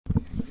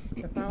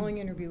The following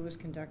interview was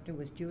conducted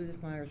with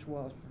Judith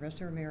Myers-Walls,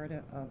 Professor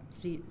Emerita of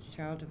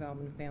Child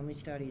Development and Family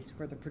Studies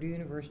for the Purdue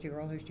University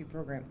Oral History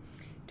Program.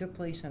 It took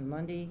place on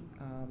Monday,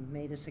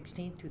 May the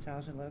 16th,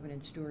 2011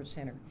 in Stewart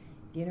Center.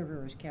 The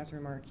interviewer is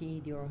Katherine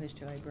Markee, the Oral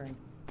History Librarian.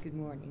 Good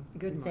morning.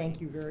 Good morning. Thank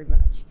you very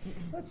much.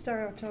 Let's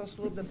start out. Tell us a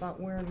little bit about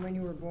where and when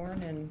you were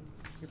born and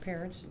your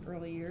parents'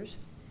 early years.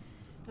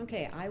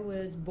 Okay, I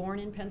was born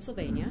in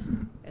Pennsylvania,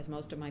 as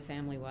most of my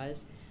family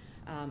was.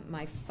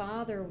 My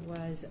father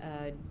was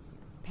a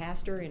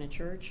pastor in a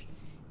church,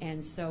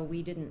 and so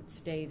we didn't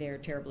stay there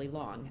terribly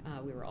long.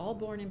 We were all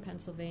born in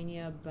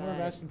Pennsylvania, but...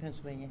 Whereabouts in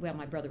Pennsylvania? Well,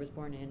 my brother was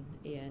born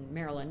in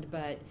Maryland,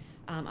 but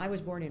I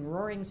was born in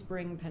Roaring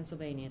Spring,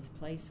 Pennsylvania. It's a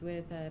place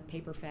with a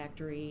paper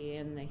factory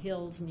in the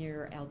hills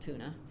near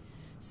Altoona,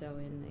 so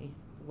in the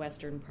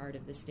western part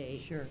of the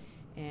state. Sure.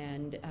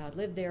 And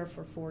lived there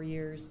for 4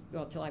 years,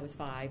 well, till I was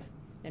 5.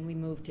 Then we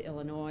moved to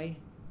Illinois,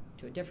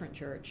 to a different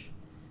church.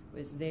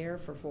 Was there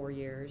for 4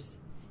 years.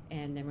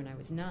 And then when I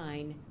was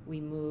 9,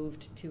 we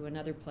moved to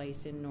another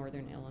place in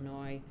northern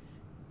Illinois.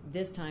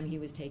 This time he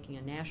was taking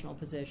a national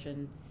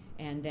position,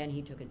 and then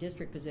he took a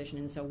district position,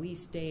 and so we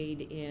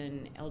stayed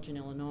in Elgin,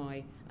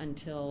 Illinois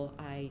until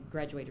I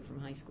graduated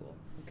from high school.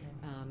 Okay.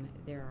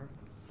 There are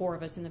 4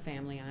 of us in the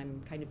family.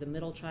 I'm kind of the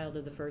middle child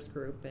of the first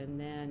group, and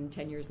then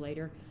 10 years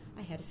later,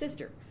 I had a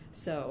sister.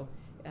 So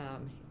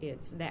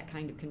it's that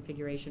kind of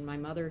configuration. My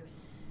mother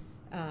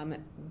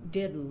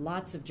did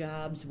lots of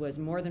jobs, was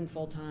more than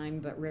full-time,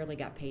 but rarely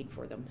got paid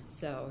for them.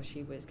 So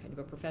she was kind of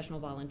a professional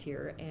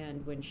volunteer,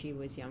 and when she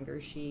was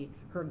younger,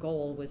 her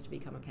goal was to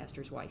become a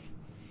pastor's wife,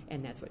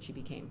 and that's what she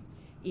became.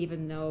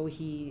 Even though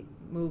he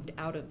moved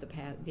out of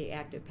the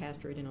active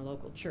pastorate in a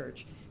local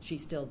church, she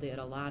still did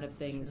a lot of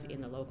things in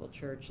the local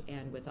church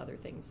and with other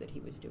things that he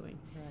was doing.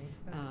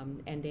 Right.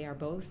 And they are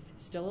both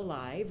still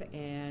alive,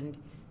 and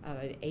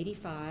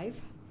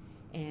 85.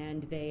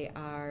 And they're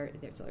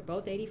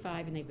both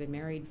 85, and they've been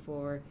married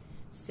for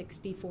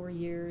 64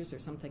 years or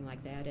something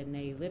like that, and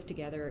they live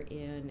together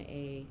in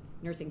a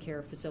nursing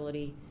care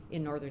facility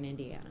in northern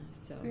Indiana.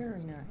 So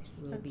very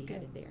nice. We'll be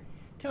headed there.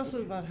 Tell us a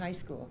little about high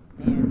school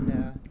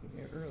and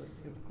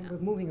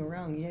moving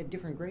around. You had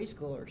different grade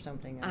school or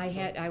something.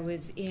 I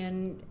was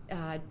in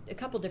a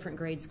couple different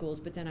grade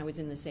schools, but then I was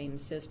in the same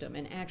system.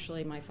 And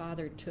actually, my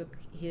father took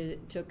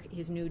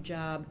his new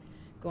job,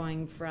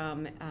 going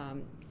from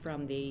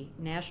the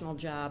national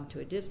job to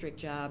a district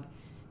job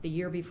the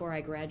year before I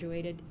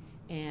graduated,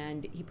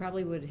 and the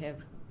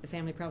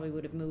family probably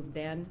would have moved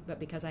then, but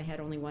because I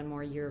had only one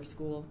more year of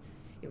school,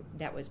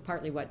 that was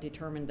partly what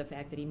determined the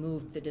fact that he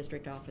moved the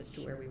district office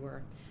to where we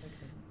were.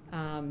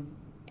 Okay.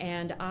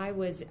 And I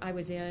was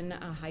in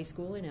a high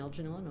school in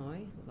Elgin,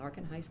 Illinois,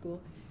 Larkin High School,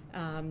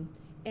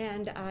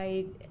 and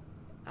I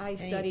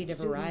studied a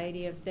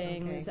variety of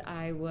things.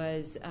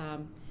 Okay.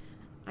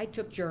 I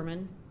took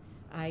German.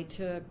 I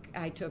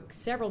took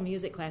several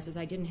music classes.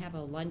 I didn't have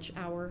a lunch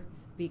hour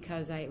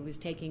because I was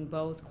taking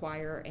both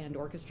choir and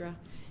orchestra,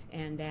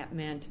 and that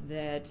meant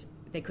that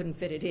they couldn't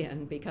fit it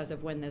in because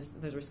of when those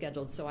were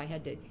scheduled. So I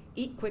had to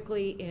eat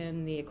quickly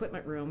in the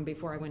equipment room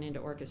before I went into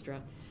orchestra.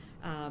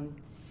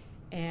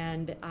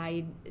 And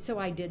I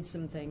did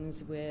some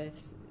things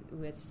with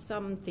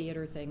some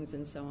theater things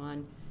and so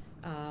on.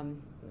 I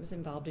was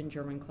involved in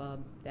German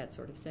club, that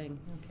sort of thing.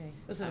 Okay.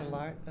 Was it a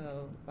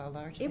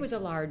large? It was a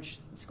large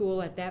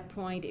school at that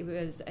point. It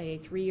was a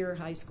 3-year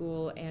high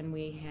school, and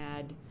we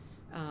had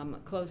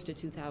close to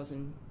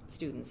 2,000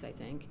 students, I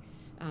think.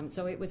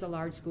 So it was a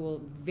large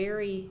school,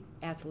 very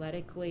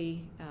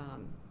athletically.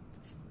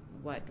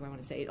 What do I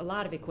want to say? A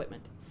lot of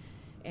equipment.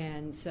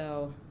 And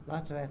so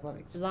lots of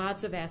athletics.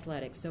 Lots of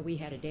athletics. So we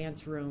had a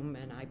dance room,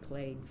 and I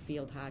played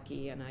field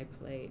hockey, and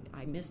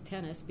I missed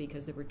tennis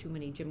because there were too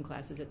many gym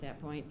classes at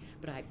that point,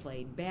 but I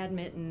played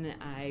badminton,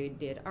 I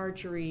did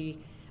archery,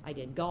 I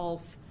did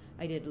golf,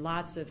 I did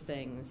lots of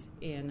things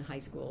in high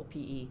school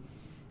PE.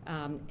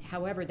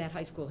 However, that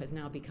high school has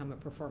now become a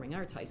performing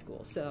arts high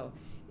school, so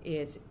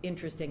it's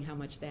interesting how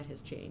much that has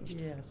changed.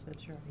 Yes,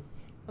 that's right.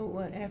 Oh,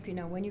 well,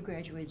 when you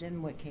graduated,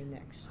 then what came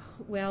next?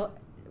 Well,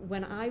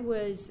 when I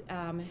was,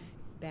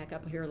 back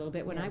up here a little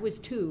bit, when I was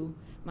 2,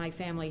 my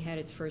family had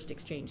its first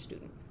exchange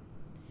student.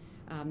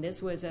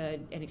 This was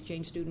an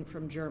exchange student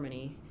from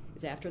Germany. It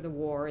was after the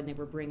war, and they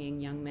were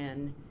bringing young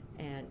men,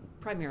 and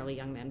primarily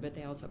young men, but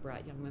they also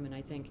brought young women,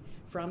 I think,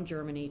 from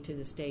Germany to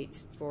the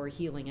States for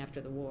healing after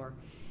the war.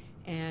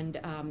 And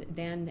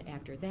then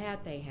after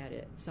that, they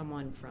had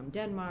someone from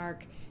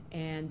Denmark,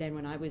 and then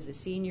when I was a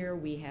senior,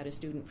 we had a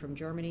student from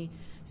Germany.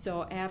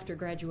 So after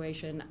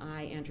graduation,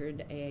 I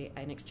entered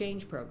an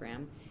exchange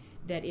program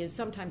that is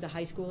sometimes a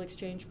high school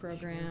exchange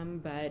program,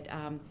 but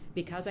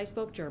because I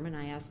spoke German,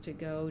 I asked to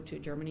go to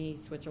Germany,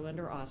 Switzerland,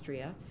 or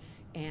Austria,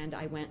 and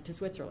I went to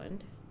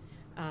Switzerland.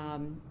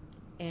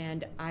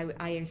 And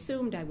I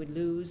assumed I would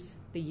lose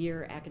the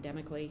year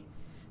academically,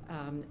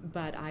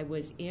 but I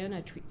was in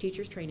a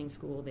teacher's training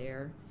school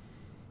there.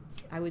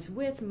 I was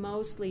with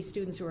mostly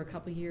students who were a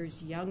couple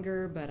years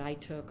younger, but I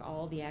took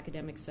all the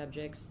academic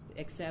subjects,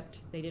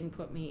 except they didn't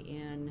put me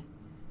in,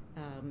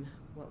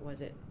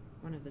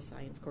 one of the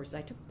science courses.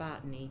 I took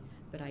botany,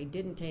 but I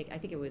didn't take, I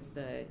think it was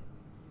the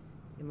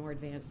more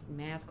advanced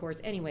math course.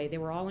 Anyway, they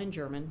were all in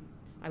German.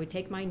 I would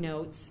take my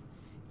notes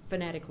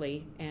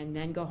phonetically and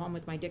then go home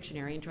with my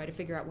dictionary and try to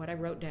figure out what I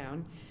wrote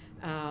down.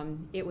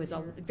 It was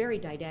very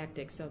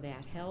didactic, so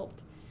that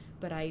helped.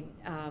 But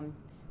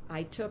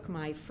I took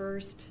my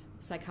first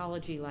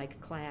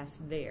psychology-like class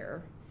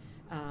there.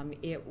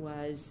 It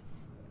was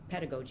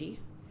pedagogy.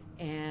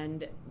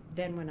 And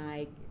then when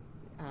I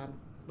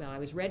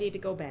was ready to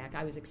go back.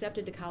 I was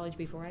accepted to college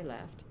before I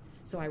left.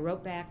 So I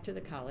wrote back to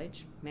the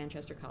college,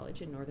 Manchester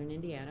College in northern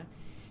Indiana,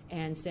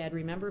 and said,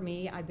 remember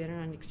me, I've been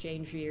on an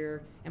exchange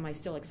year, am I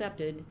still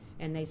accepted?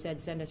 And they said,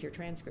 send us your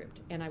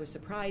transcript. And I was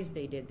surprised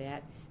they did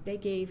that. They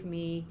gave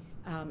me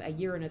a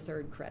year and a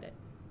third credit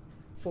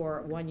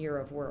for 1 year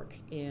of work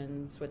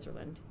in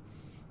Switzerland.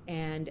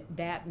 And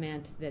that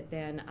meant that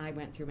then I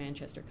went through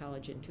Manchester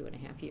College in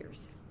 2.5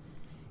 years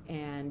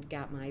and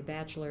got my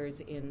bachelor's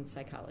in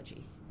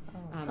psychology.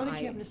 How did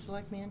you happen to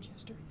select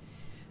Manchester?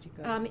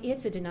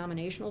 It's a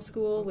denominational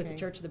school with the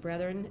Church of the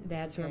Brethren.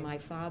 That's where my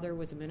father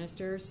was a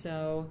minister.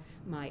 So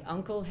my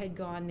uncle had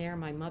gone there.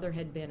 My mother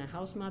had been a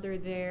house mother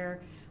there.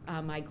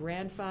 My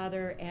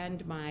grandfather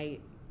and my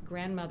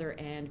grandmother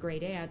and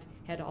great aunt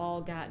had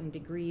all gotten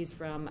degrees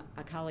from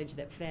a college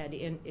that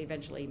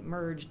eventually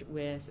merged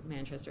with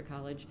Manchester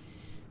College.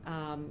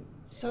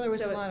 So there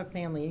was a lot of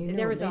family.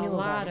 There was a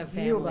lot of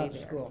family there. You knew about the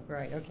there. school,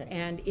 right? Okay.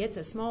 And it's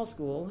a small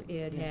school.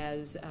 It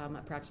has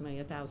approximately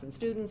 1,000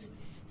 students.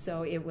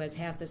 So it was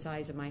half the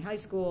size of my high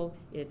school.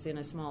 It's in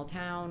a small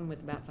town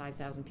with about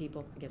 5,000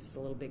 people. I guess it's a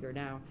little bigger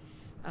now.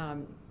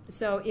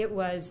 So it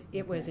was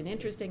an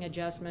interesting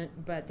adjustment,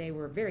 but they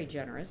were very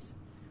generous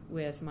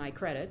with my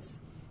credits,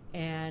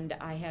 and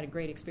I had a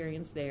great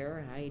experience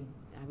there. I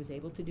was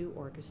able to do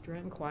orchestra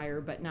and choir,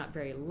 but not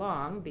very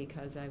long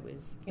because I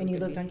was. And you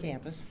lived on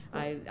campus.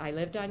 I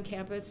lived on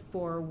campus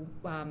for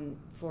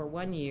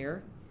 1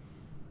 year.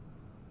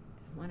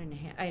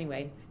 1.5.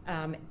 Anyway,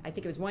 I think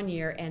it was 1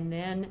 year, and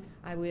then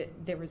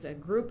there was a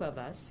group of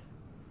us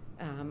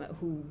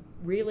who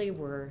really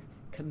were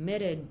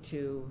committed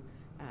to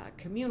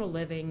communal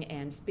living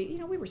and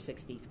we were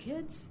 60s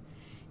kids,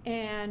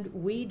 and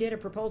we did a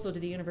proposal to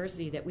the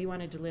university that we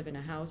wanted to live in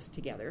a house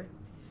together.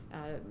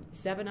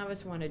 7 of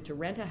us wanted to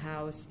rent a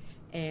house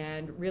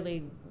and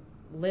really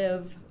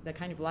live the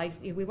kind of life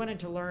we wanted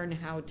to learn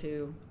how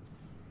to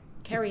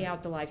carry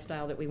out the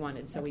lifestyle that we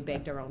wanted. So we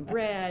baked our own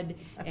bread,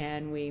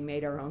 and we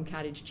made our own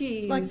cottage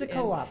cheese. Like the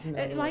co-op.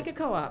 Like a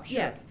co-op, sure.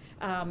 Yes.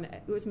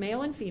 It was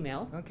male and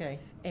female. Okay.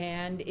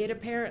 And it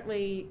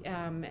apparently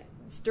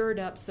stirred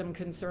up some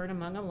concern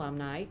among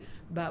alumni,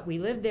 but we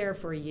lived there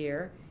for a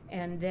year,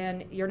 and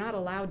then you're not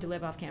allowed to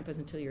live off campus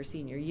until your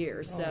senior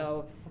year.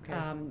 So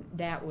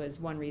that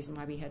was one reason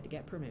why we had to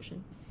get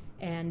permission.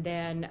 And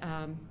then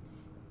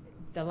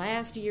the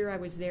last year I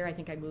was there, I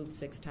think I moved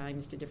 6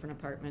 times to different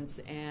apartments,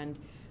 and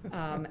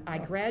I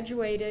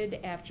graduated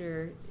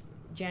after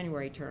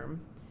January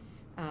term.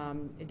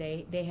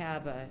 They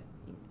have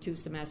 2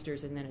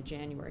 semesters and then a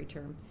January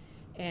term.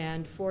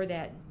 And for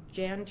that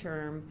Jan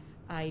term,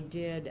 I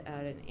did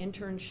an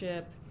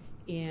internship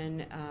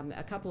in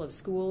a couple of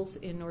schools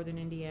in northern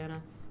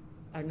Indiana,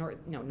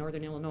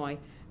 northern Illinois,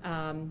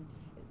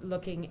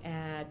 looking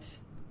at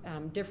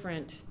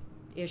different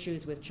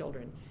issues with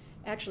children.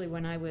 Actually,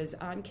 when I was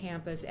on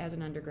campus as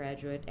an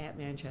undergraduate at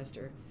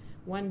Manchester,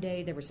 one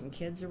day there were some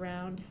kids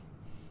around,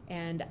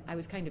 and I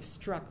was kind of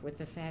struck with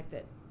the fact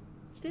that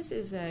this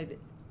is an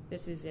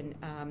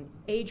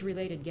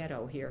age-related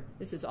ghetto here.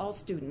 This is all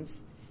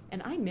students,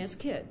 and I miss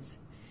kids.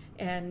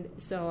 And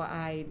so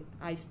I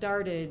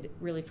started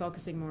really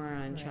focusing more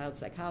on child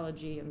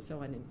psychology and so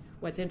on. And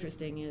what's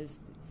interesting is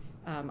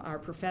our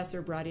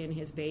professor brought in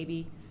his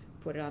baby,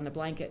 put it on the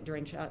blanket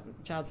during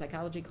child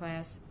psychology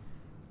class.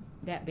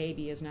 That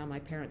baby is now my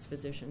parents'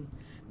 physician,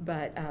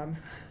 but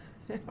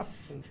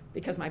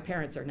because my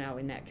parents are now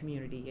in that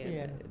community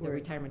in the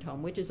retirement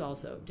home, which is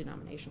also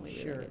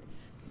denominationally related.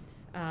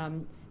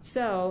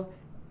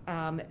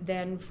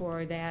 Then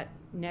for that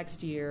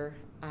next year,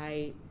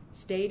 I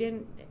stayed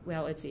in.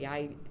 Well, let's see.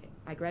 I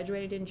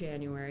graduated in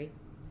January.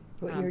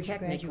 What year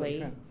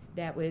technically,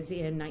 that was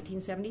in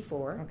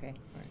 1974. Okay.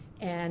 Right.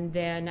 And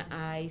then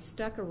I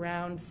stuck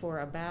around for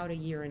about a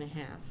year and a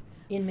half.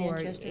 In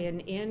Manchester?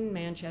 In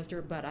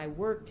Manchester, but I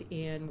worked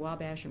in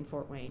Wabash and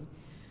Fort Wayne.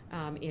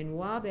 In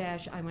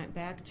Wabash, I went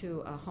back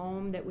to a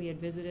home that we had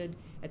visited.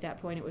 At that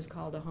point, it was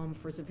called a home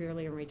for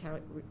severely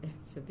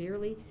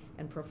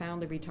and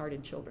profoundly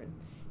retarded children.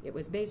 It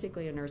was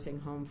basically a nursing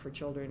home for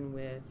children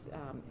with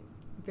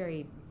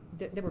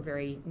they were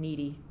very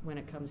needy when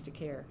it comes to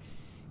care.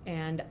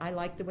 And I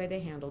liked the way they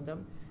handled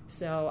them.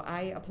 So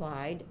I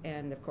applied,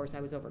 and of course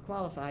I was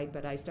overqualified,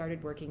 but I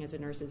started working as a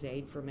nurse's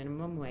aide for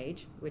minimum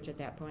wage, which at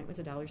that point was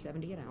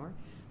 $1.70 an hour.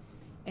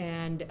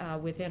 And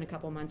within a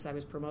couple months I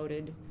was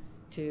promoted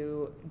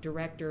to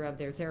director of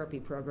their therapy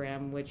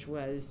program, which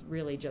was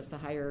really just the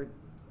higher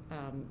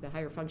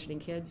functioning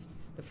kids.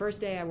 The first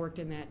day I worked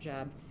in that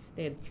job,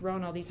 they had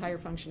thrown all these higher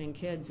functioning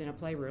kids in a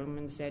playroom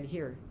and said,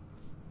 here,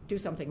 do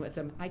something with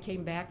them. I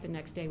came back the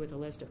next day with a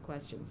list of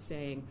questions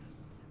saying,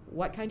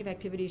 what kind of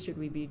activities should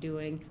we be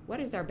doing? What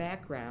is our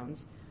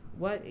backgrounds?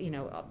 What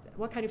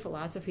kind of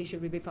philosophy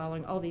should we be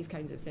following? All these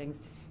kinds of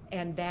things.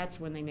 And that's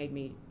when they made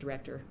me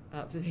director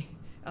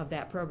of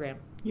that program.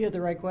 You had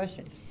the right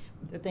questions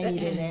that they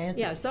needed to answer.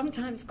 Yeah,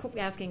 sometimes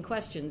asking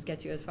questions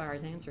gets you as far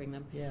as answering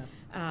them. Yeah.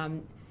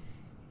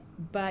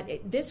 But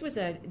this was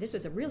a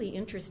really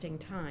interesting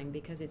time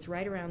because it's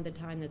right around the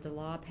time that the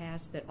law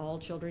passed that all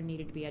children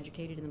needed to be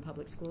educated in the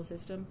public school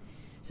system.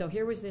 So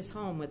here was this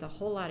home with a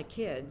whole lot of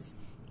kids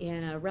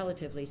in a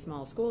relatively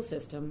small school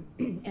system,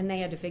 and they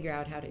had to figure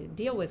out how to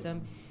deal with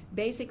them.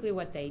 Basically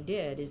what they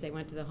did is they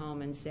went to the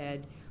home and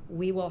said,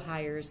 we will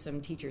hire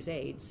some teachers'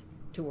 aides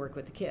to work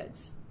with the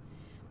kids.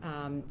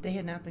 They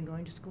had not been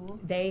going to school?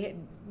 They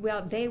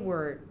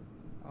were.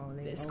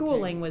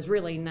 Schooling was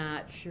really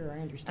not. Sure,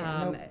 I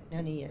understand.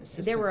 Any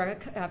assistance. There were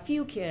a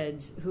few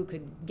kids who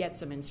could get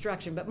some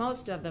instruction, but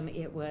most of them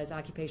it was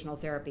occupational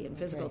therapy and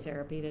physical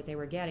therapy that they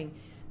were getting,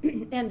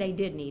 and they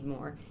did need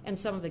more. And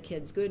some of the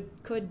kids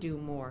could do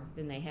more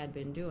than they had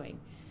been doing.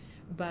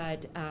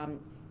 But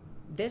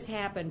this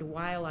happened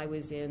while I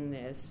was in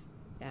this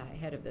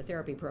head of the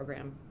therapy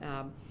program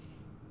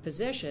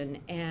position,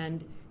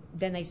 and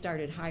then they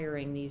started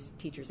hiring these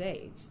teachers'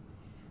 aides.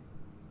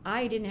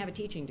 I didn't have a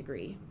teaching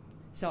degree,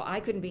 so I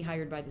couldn't be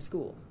hired by the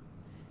school.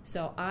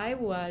 So I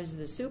was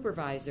the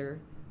supervisor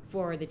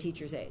for the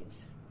teachers'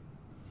 aides.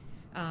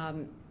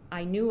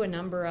 I knew a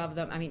number of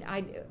them. I mean,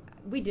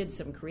 we did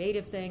some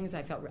creative things.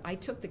 I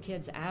took the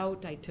kids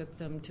out. I took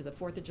them to the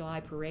 4th of July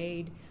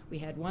parade. We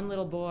had one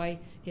little boy.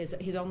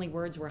 His only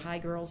words were, "Hi,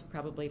 girls,"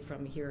 probably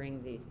from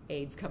hearing the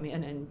aides come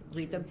in and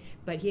greet them.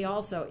 But he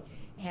also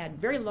had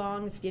very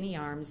long, skinny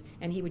arms,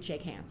 and he would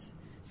shake hands.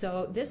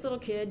 So this little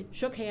kid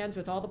shook hands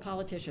with all the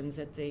politicians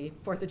at the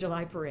 4th of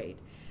July parade.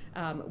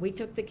 We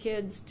took the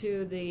kids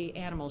to the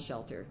animal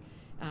shelter.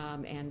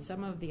 And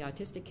some of the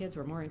autistic kids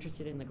were more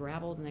interested in the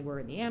gravel than they were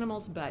in the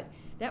animals, but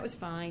that was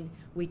fine.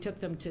 We took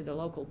them to the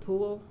local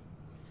pool,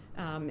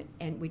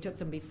 and we took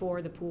them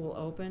before the pool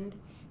opened,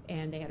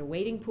 and they had a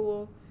waiting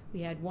pool. We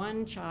had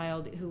one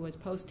child who was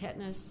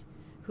post-tetanus,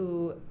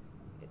 who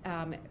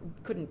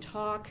couldn't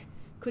talk,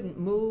 couldn't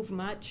move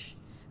much,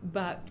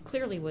 but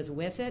clearly was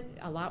with it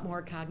a lot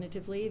more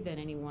cognitively than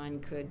anyone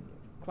could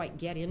quite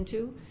get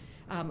into.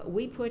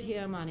 We put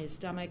him on his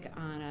stomach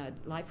on a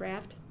life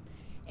raft,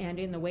 and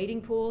in the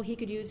waiting pool, he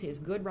could use his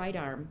good right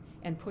arm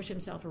and push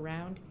himself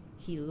around.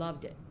 He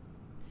loved it.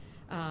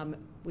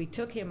 We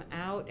took him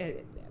out.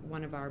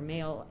 One of our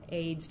male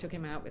aides took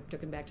him out,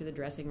 took him back to the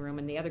dressing room,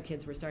 and the other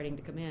kids were starting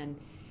to come in.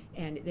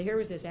 And here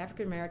was this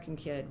African-American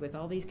kid with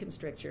all these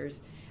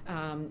constrictors,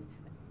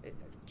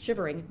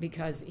 shivering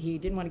because he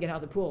didn't want to get out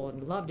of the pool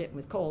and loved it and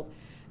was cold.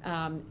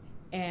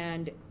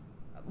 And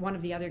one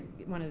of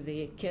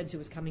the kids who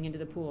was coming into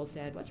the pool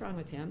said, "What's wrong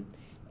with him?"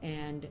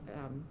 And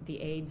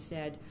the aide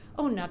said,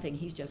 "Oh, nothing,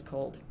 he's just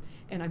cold."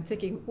 And I'm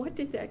thinking, what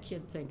did that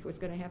kid think was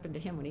going to happen to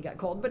him when he got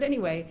cold? But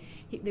anyway,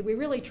 we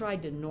really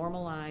tried to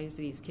normalize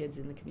these kids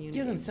in the community.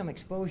 Give them some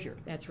exposure.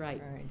 That's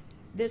right.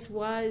 This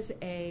was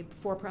a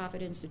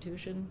for-profit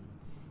institution,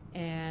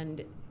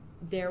 and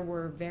there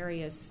were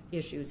various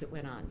issues that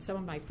went on. Some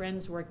of my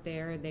friends worked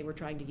there. They were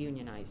trying to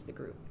unionize the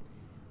group.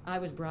 I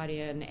was brought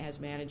in as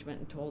management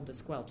and told to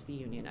squelch the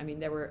union. I mean,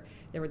 there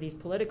were these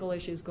political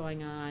issues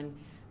going on.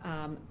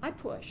 I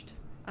pushed.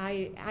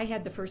 I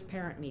had the first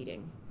parent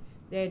meeting.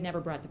 They had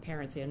never brought the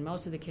parents in.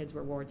 Most of the kids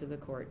were wards of the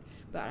court.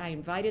 But I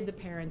invited the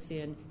parents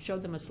in,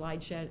 showed them a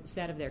slide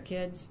set of their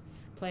kids,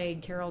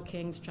 played Carole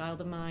King's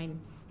Child of Mine,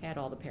 had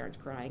all the parents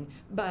crying.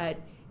 But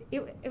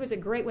it was a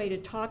great way to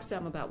talk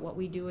some about what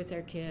we do with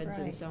their kids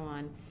and so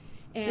on.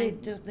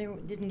 And they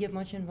didn't get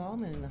much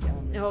involvement in the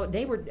home. No,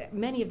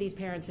 many of these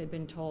parents had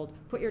been told,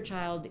 put your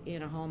child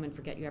in a home and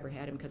forget you ever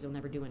had him because he'll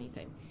never do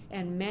anything.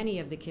 And many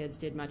of the kids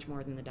did much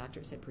more than the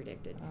doctors had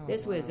predicted.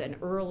 This was an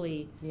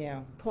early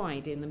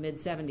point in the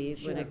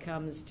mid-'70s when it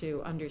comes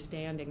to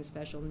understanding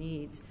special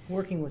needs.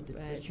 Working with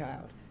the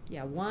child.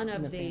 Yeah, one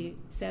of the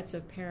sets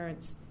of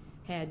parents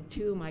had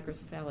 2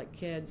 microcephalic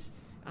kids.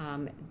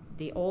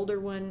 The older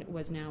one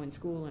was now in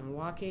school and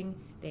walking.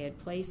 They had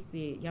placed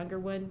the younger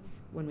one.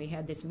 When we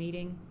had this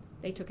meeting,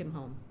 they took him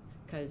home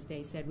because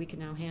they said, we can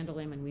now handle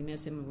him and we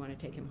miss him and we want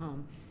to take him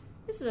home.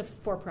 This is a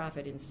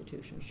for-profit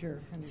institution. Sure.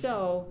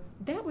 So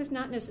that was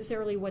not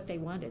necessarily what they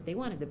wanted. They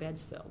wanted the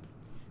beds filled.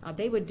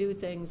 They would do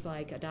things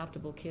like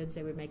adoptable kids.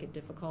 They would make it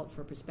difficult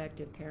for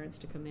prospective parents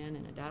to come in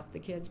and adopt the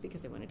kids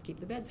because they wanted to keep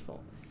the beds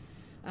full.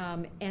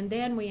 And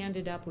then we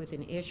ended up with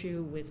an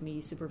issue with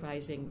me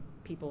supervising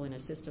people in a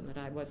system that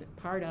I wasn't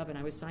part of, and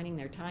I was signing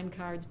their time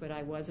cards, but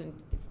I wasn't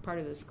part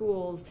of the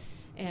schools.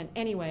 And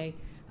anyway,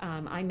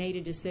 I made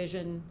a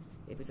decision.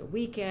 It was a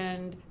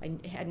weekend. I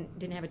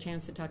didn't have a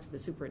chance to talk to the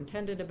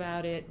superintendent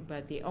about it,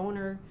 but the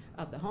owner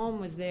of the home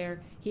was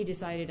there. He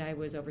decided I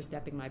was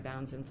overstepping my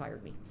bounds and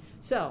fired me.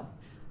 So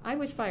I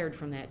was fired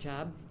from that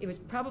job. It was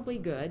probably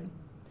good.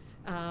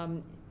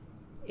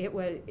 It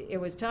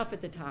was tough at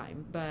the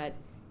time, but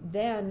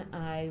then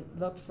I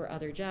looked for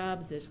other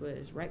jobs. This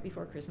was right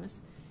before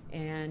Christmas,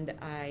 And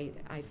I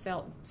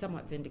felt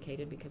somewhat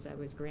vindicated because I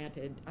was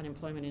granted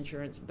unemployment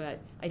insurance, but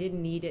I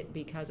didn't need it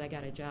because I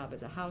got a job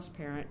as a house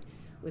parent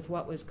with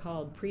what was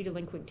called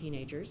pre-delinquent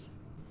teenagers.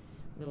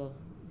 Little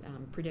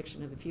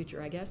prediction of the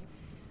future, I guess.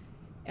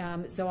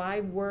 So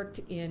I worked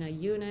in a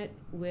unit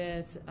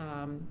with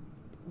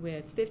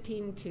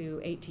 15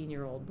 to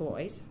 18-year-old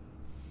boys,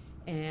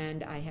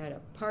 and I had a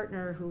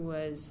partner who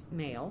was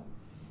male,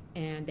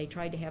 and they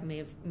tried to have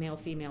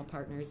male-female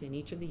partners in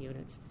each of the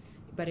units,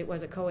 but it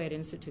was a co-ed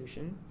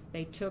institution.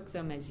 They took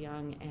them as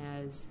young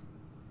as,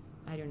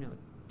 I don't know,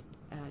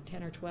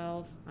 10 or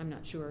 12, I'm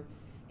not sure,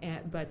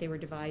 but they were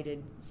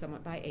divided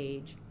somewhat by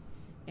age.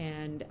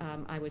 And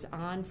I was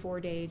on 4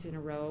 days in a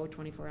row,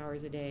 24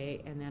 hours a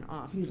day, and then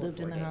off. You lived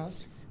 4 in the days.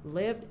 house?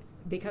 Lived,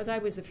 because I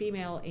was the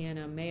female in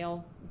a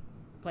male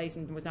place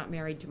and was not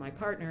married to my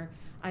partner,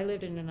 I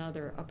lived in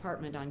another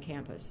apartment on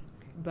campus.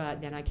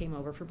 But then I came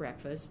over for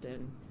breakfast,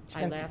 and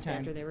I left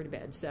after they were to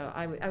bed. So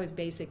I was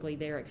basically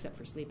there except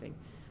for sleeping.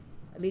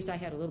 At least I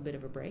had a little bit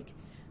of a break.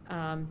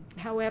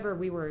 However,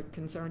 we were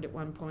concerned at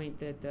one point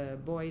that the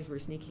boys were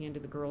sneaking into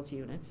the girls'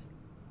 units.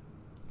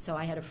 So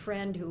I had a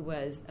friend who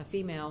was a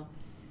female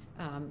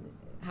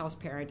house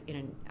parent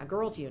in a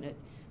girls' unit.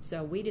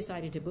 So we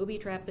decided to booby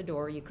trap the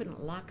door. You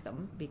couldn't lock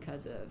them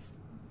because of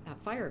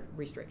fire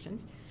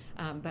restrictions.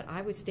 But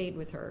I stayed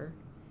with her,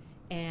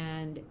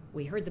 and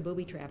we heard the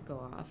booby trap go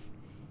off,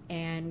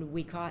 and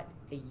we caught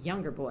the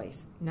younger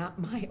boys, not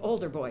my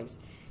older boys.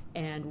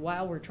 And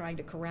while we're trying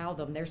to corral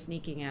them, they're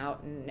sneaking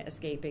out and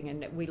escaping,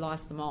 and we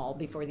lost them all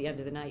before the end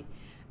of the night,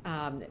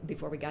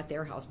 before we got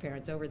their house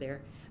parents over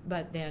there.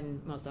 But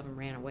then most of them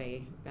ran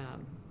away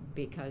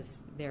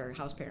because their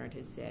house parent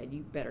has said,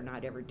 you better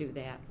not ever do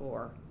that,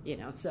 or,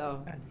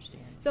 so. I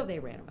understand. So they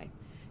ran away.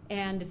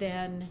 And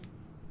then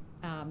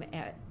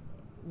at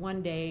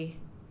one day,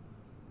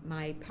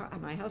 my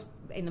house,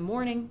 in the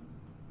morning,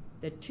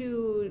 the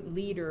 2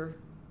 leader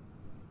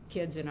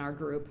kids in our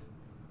group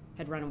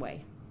had run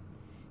away.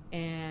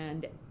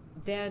 And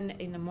then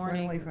in the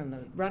morning,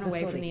 run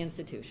away from the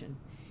institution.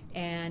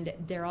 And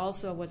there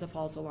also was a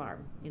false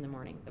alarm in the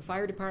morning. The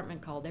fire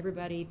department called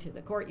everybody to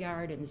the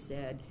courtyard and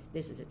said,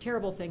 this is a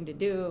terrible thing to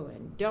do,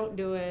 and don't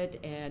do it.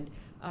 And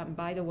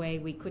by the way,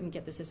 we couldn't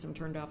get the system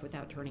turned off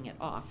without turning it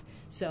off.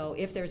 So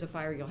if there's a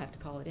fire, you'll have to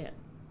call it in.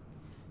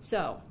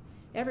 So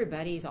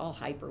everybody's all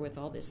hyper with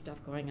all this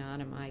stuff going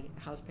on, and my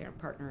house parent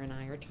partner and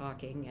I are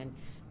talking, and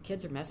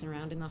kids are messing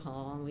around in the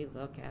hall, and we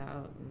look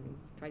out and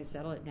try to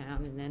settle it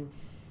down, and then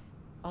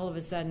all of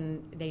a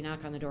sudden they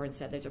knock on the door and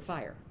said there's a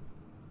fire.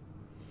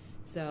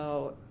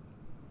 So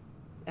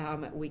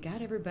we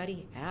got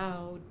everybody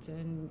out,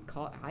 and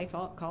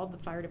called the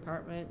fire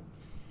department,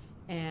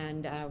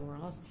 and we're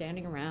all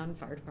standing around.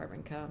 Fire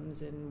department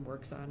comes and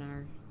works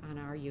on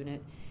our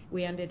unit.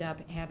 We ended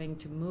up having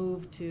to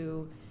move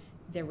to,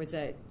 there was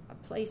a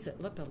place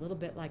that looked a little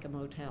bit like a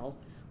motel,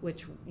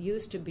 which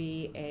used to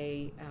be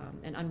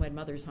an unwed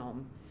mother's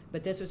home,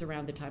 but this was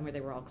around the time where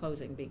they were all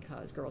closing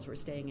because girls were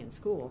staying in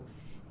school.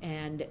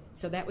 And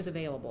so that was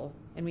available,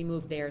 and we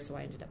moved there, so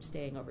I ended up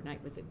staying overnight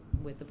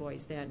with the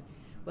boys then.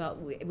 Well,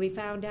 we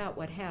found out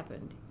what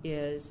happened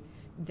is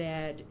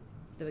that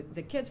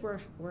the kids were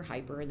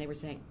hyper, and they were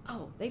saying,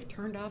 oh, they've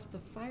turned off the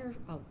fire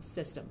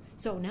system,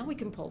 so now we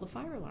can pull the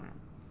fire alarm.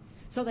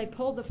 So they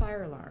pulled the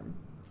fire alarm,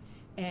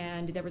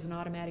 and there was an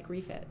automatic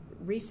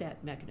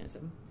reset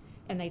mechanism,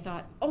 and they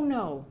thought, oh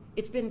no,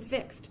 it's been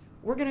fixed.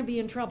 We're going to be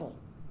in trouble.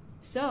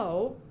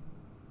 So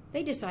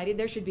they decided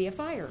there should be a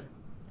fire.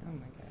 Oh my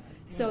God.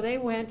 So they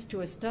went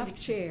to a stuffed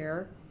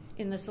chair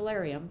in the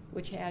solarium,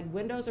 which had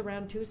windows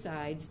around 2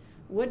 sides,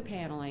 wood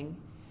paneling,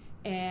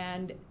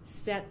 and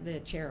set the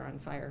chair on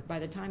fire. By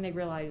the time they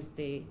realized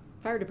the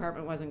fire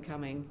department wasn't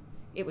coming,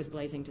 it was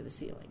blazing to the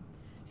ceiling.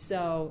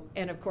 So,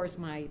 and of course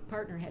my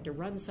partner had to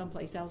run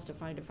someplace else to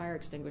find a fire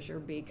extinguisher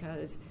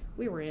because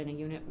we were in a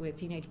unit with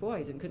teenage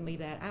boys and couldn't leave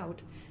that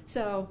out.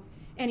 So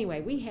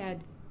anyway, we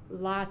had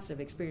lots of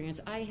experience.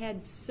 I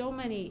had so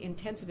many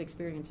intensive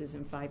experiences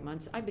in 5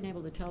 months. I've been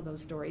able to tell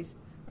those stories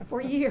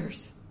for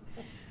years.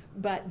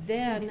 But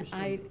then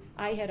I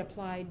had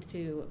applied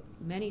to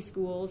many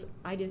schools.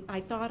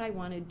 I thought I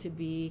wanted to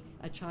be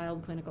a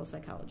child clinical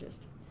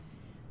psychologist.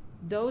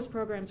 Those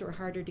programs were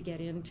harder to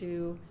get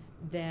into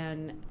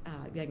than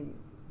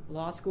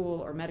law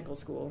school or medical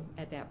school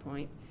at that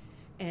point.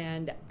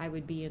 And I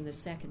would be in the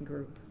second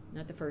group,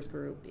 not the first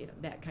group,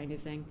 that kind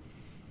of thing.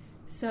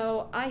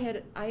 So I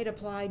had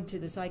applied to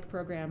the psych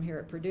program here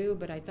at Purdue,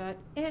 but I thought,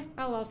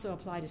 I'll also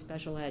apply to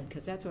special ed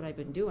because that's what I've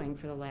been doing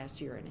for the last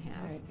year and a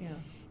half. Right, yeah.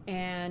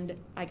 And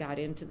I got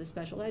into the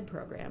special ed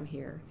program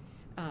here.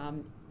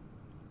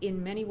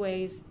 In many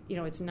ways,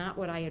 it's not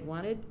what I had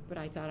wanted, but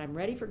I thought I'm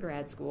ready for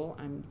grad school.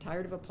 I'm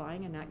tired of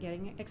applying and not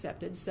getting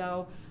accepted,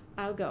 so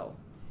I'll go.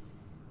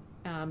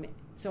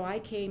 So I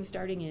came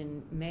starting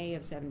in May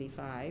of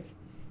 '75,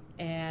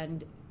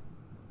 and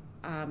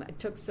I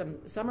took some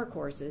summer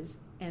courses.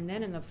 And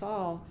then in the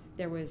fall,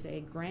 there was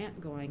a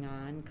grant going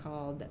on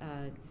called,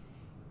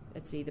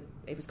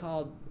 it was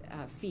called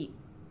FEAT,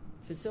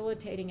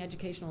 facilitating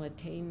educational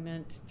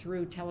attainment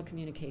through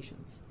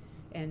telecommunications.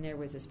 And there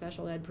was a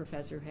special ed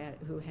professor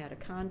who had a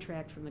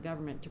contract from the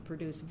government to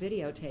produce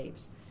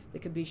videotapes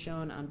that could be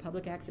shown on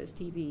public access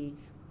TV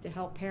to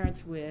help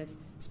parents with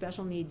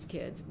special needs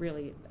kids,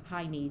 really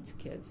high needs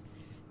kids,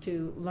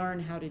 to learn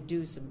how to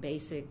do some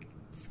basic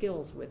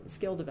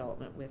skill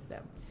development with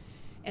them.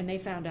 And they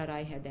found out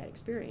I had that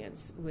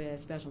experience with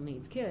special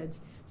needs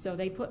kids, so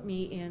they put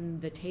me in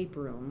the tape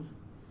room.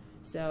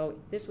 So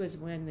this was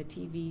when the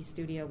TV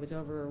studio was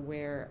over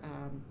where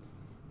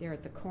they're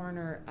at the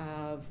corner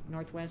of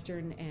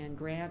Northwestern and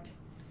Grant,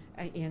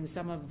 in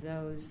some of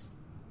those.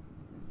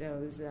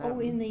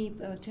 In the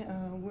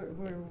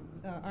where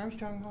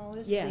Armstrong Hall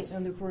is. Yes,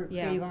 and where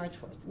Creative Arts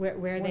was.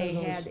 Where they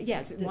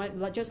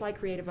had just like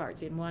Creative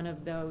Arts in one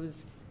of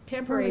those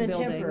temporary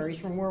buildings. Temporaries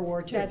from World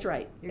War II. That's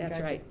right. That's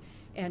right.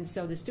 And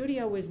so the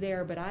studio was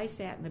there, but I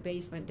sat in the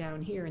basement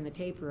down here in the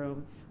tape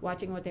room,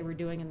 watching what they were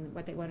doing, and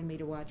what they wanted me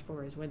to watch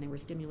for is when they were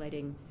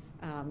stimulating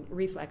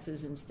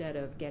reflexes instead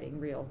of getting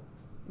real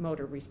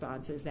motor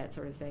responses, that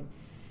sort of thing.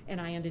 And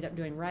I ended up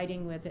doing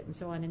writing with it and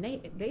so on, and they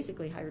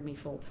basically hired me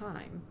full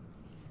time.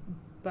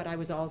 But I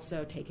was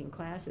also taking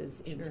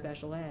classes in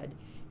special ed.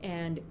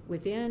 And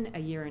within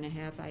a year and a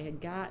half, I had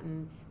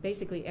gotten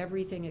basically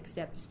everything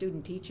except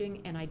student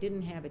teaching, and I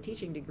didn't have a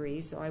teaching degree,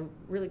 so I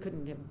really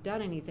couldn't have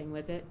done anything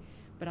with it,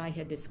 but I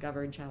had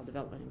discovered child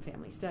development and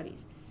family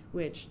studies,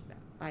 which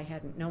I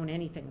hadn't known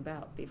anything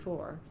about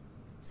before.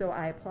 So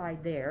I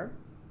applied there.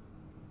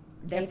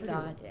 They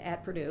thought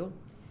at Purdue,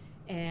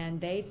 and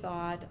they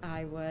thought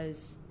I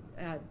was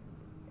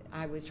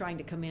trying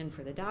to come in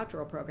for the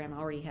doctoral program. I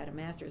already had a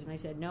master's, and I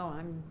said, no,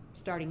 I'm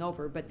starting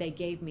over, but they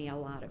gave me a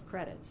lot of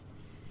credits.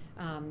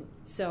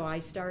 So I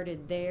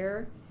started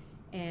there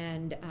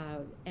and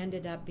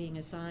ended up being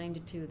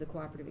assigned to the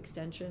cooperative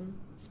extension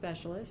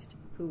specialist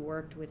who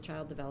worked with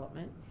child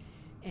development.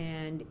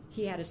 And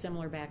he had a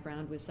similar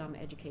background with some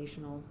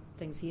educational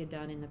things he had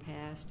done in the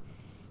past.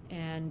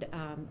 And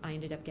I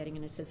ended up getting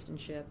an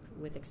assistantship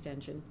with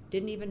extension.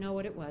 Didn't even know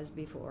what it was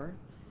before.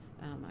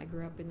 I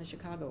grew up in the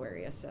Chicago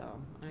area, so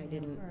I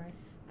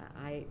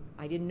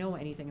didn't know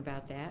anything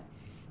about that,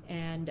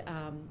 and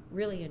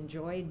really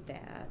enjoyed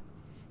that.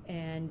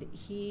 And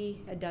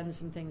he had done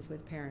some things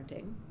with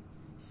parenting,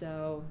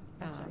 so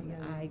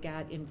I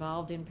got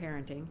involved in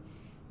parenting,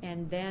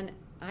 and then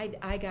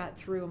I got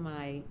through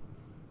my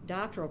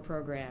doctoral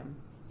program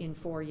in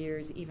 4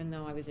 years, even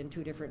though I was in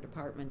 2 different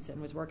departments and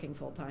was working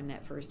full-time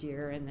that first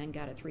year, and then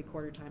got a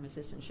 3/4 time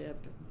assistantship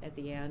at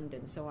the end,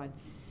 and so on.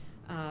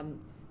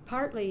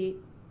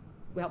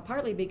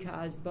 Partly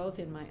because both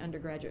in my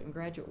undergraduate and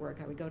graduate work,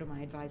 I would go to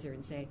my advisor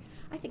and say,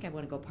 I think I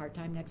want to go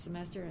part-time next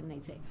semester, and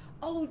they'd say,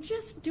 oh,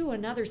 just do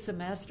another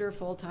semester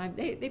full-time.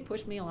 They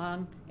pushed me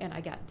along, and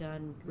I got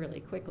done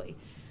really quickly.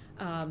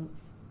 And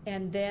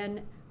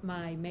then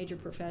my major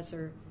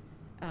professor,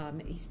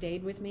 he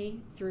stayed with me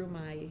through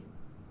my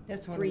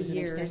 3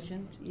 years.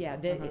 Extension?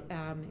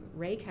 Yeah,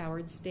 Ray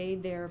Coward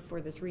stayed there for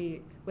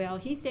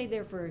he stayed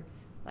there for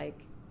like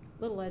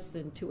a little less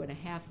than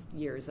 2.5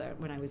 years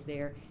when I was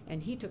there,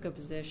 and he took a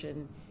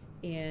position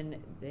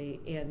in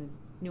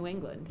New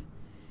England,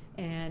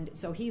 and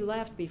so he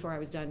left before I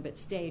was done, but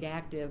stayed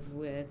active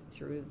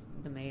through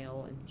the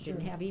mail, and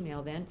didn't have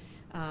email then.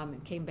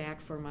 Came back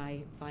for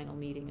my final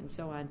meeting and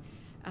so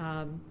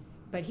on,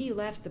 but he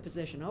left the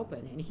position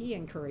open, and he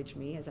encouraged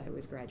me as I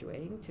was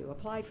graduating to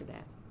apply for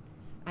that.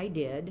 I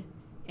did,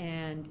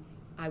 and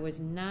I was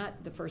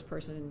not the first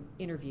person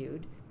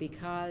interviewed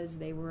because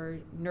they were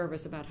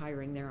nervous about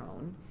hiring their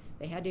own.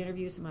 They had to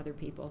interview some other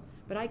people,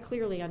 but I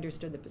clearly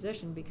understood the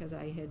position because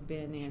I had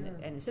been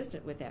an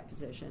assistant with that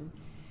position,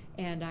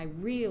 and I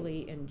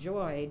really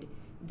enjoyed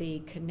the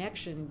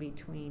connection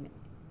between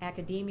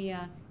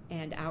academia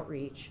and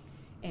outreach,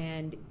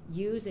 and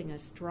using a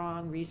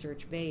strong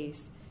research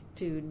base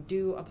to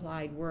do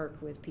applied work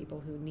with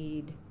people who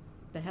need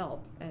the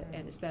help,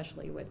 and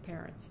especially with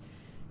parents.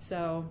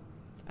 So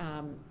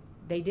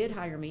they did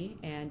hire me,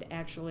 and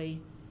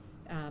actually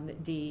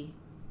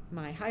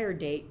my hire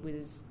date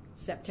was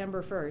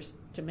September 1st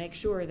to make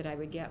sure that I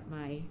would get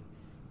my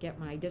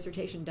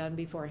dissertation done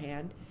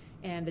beforehand,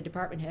 and the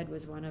department head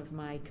was one of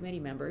my committee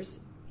members.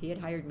 He had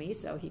hired me,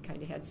 so he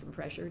kind of had some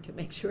pressure to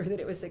make sure that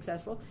it was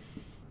successful.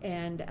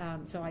 And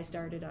so I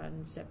started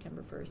on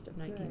September 1st of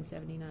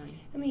 1979.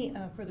 I mean,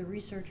 for the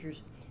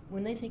researchers,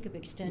 when they think of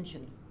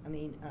extension, I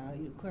mean,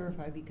 you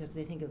clarify because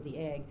they think of the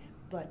ag,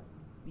 but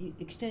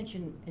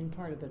extension in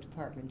part of the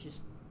department,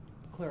 just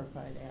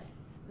clarify that.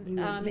 You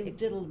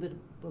did a little bit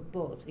of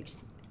both.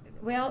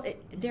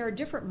 There are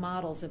different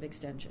models of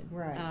extension.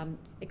 Right.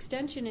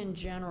 Extension in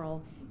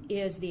general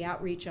is the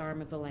outreach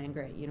arm of the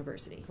land-grant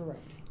university. Correct.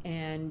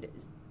 And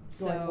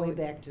going way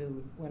back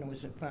to when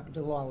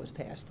the law was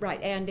passed.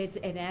 Right, and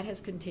that has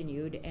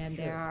continued, and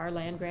there are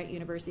land-grant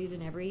universities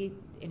in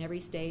every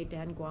state,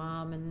 and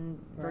Guam and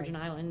Virgin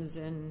Islands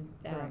and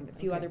a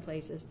few other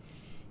places.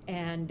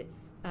 And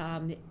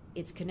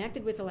it's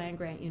connected with the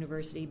land-grant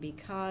university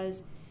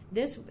because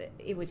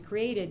it was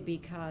created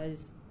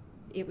because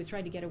it was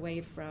trying to get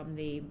away from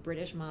the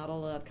British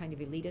model of kind of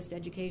elitist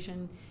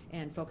education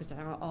and focused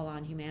all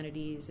on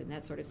humanities and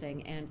that sort of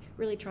thing, and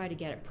really try to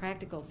get at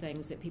practical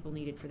things that people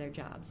needed for their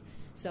jobs.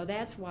 So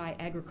that's why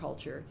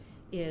agriculture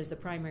is the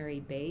primary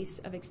base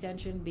of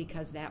extension,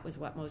 because that was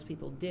what most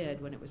people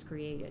did when it was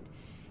created.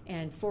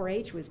 And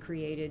 4-H was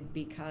created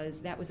because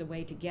that was a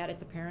way to get at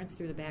the parents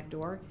through the back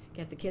door,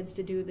 get the kids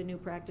to do the new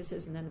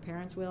practices, and then the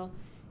parents will.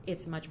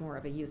 It's much more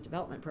of a youth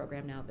development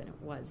program now than it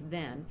was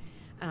then.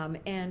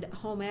 And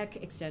home ec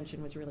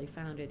extension was really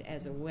founded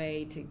as a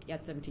way to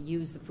get them to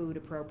use the food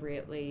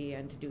appropriately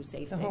and to do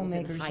safe things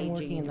and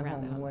hygiene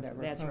around the home.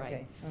 Whatever. That's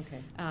right.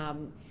 Okay.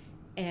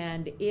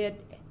 And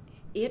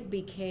it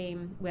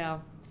became,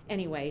 well,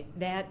 anyway,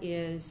 that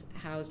is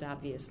housed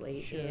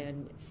obviously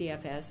in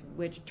CFS,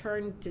 which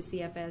turned to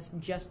CFS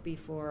just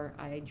before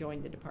I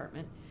joined the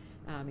department.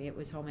 It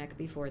was home ec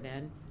before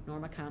then.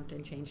 Norma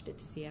Compton changed it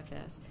to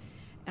CFS.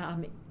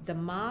 The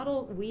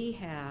model we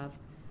have,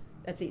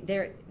 let's see,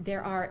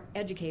 there are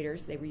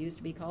educators, they were used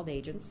to be called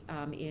agents,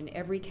 in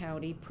every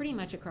county, pretty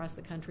much across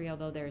the country,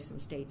 although there are some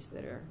states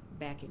that are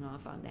backing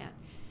off on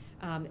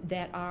that,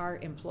 that are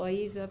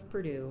employees of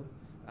Purdue,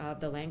 of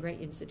the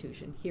land-grant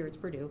institution. Here it's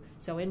Purdue.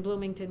 So in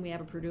Bloomington, we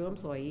have a Purdue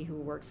employee who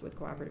works with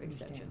Cooperative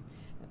Extension,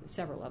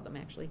 several of them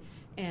actually,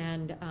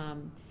 and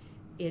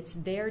it's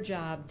their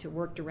job to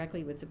work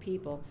directly with the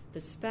people. The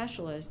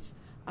specialists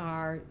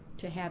are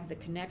to have the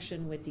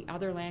connection with the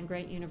other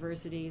land-grant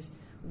universities,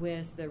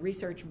 with the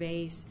research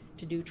base,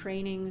 to do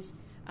trainings,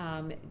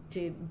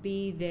 to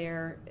be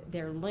their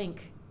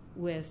link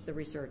with the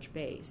research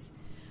base.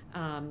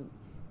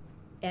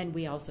 And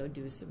we also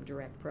do some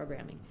direct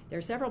programming. There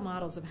are several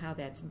models of how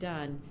that's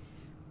done.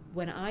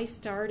 When I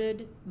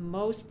started,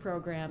 most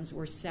programs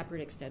were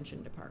separate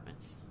extension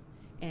departments.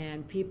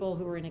 And people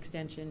who were in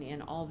extension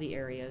in all the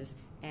areas,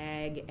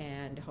 ag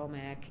and home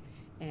ec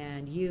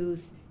and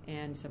youth,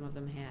 and some of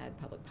them had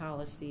public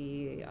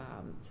policy,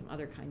 some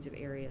other kinds of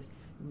areas.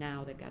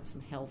 Now they've got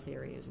some health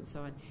areas and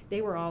so on.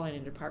 They were all in a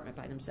department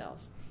by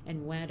themselves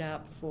and went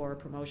up for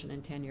promotion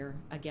and tenure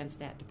against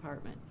that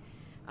department.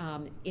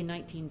 In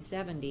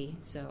 1970,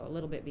 so a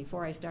little bit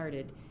before I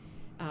started,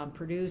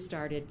 Purdue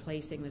started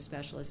placing the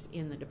specialists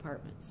in the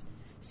departments.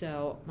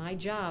 So my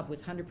job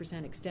was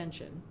 100%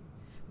 extension,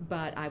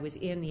 but I was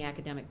in the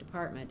academic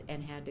department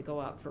and had to go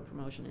up for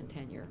promotion and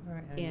tenure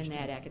in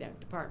that academic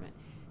department.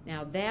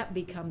 Now that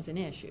becomes an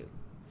issue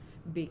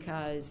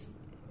because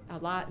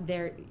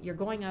you're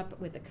going up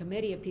with a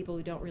committee of people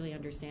who don't really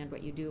understand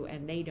what you do,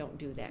 and they don't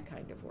do that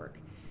kind of work.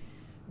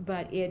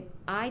 But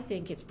I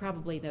think it's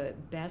probably the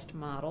best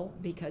model,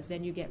 because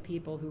then you get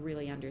people who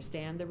really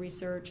understand the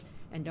research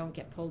and don't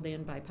get pulled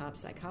in by pop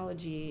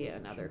psychology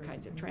and other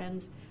kinds of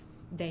trends.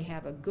 They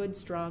have a good,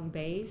 strong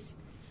base,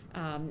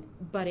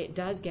 but it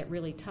does get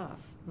really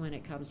tough when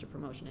it comes to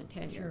promotion and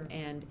tenure,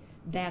 and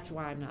that's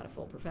why I'm not a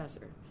full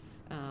professor.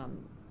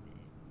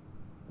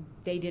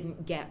 They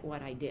didn't get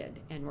what I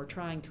did, and we're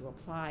trying to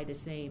apply the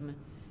same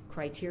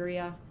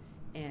criteria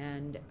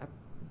and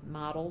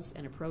models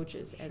and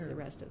approaches as the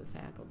rest of the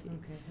faculty.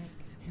 Okay.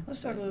 Let's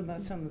talk a little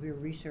about some of your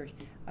research.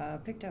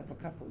 Picked up a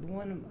couple.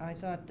 One, I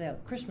thought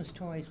that Christmas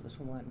toys was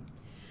one.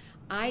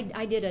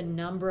 I did a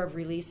number of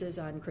releases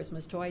on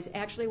Christmas toys.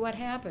 Actually, what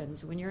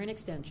happens when you're in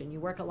extension, you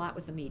work a lot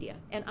with the media.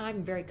 And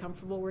I'm very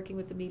comfortable working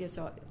with the media,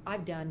 so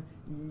I've done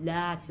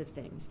lots of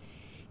things.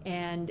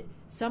 And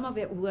some of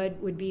it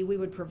would be we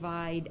would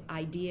provide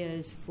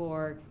ideas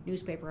for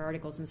newspaper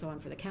articles and so on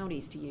for the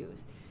counties to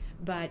use.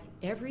 But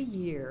every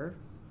year,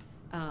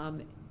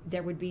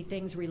 there would be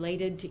things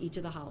related to each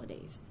of the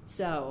holidays.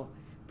 So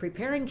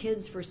preparing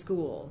kids for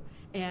school,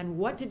 and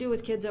what to do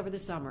with kids over the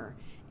summer,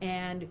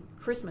 and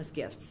Christmas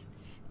gifts,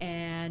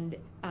 and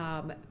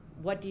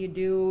what do you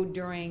do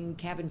during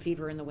cabin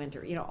fever in the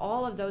winter. You know,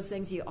 all of those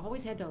things, you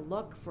always had to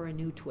look for a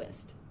new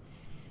twist.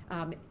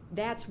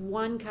 That's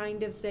one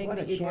kind of thing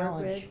that you work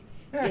with,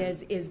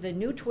 is the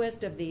new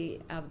twist of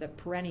the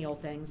perennial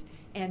things.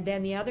 And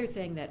then the other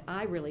thing that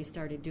I really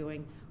started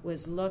doing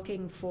was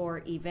looking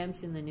for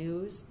events in the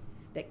news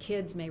that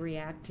kids may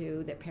react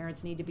to, that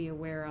parents need to be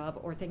aware of,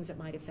 or things that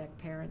might affect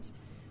parents.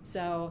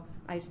 So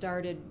I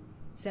started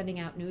sending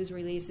out news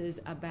releases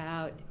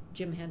about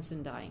Jim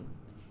Henson dying,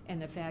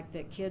 and the fact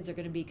that kids are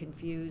going to be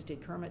confused.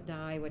 Did Kermit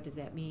die? What does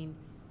that mean?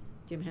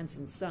 Jim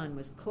Henson's son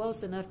was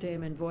close enough to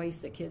him in voice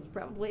that kids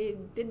probably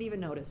didn't even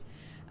notice.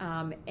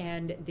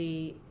 And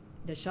the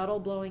shuttle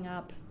blowing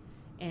up,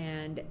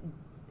 and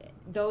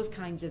those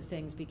kinds of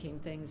things became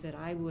things that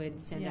I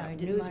would send out news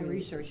releases. I did my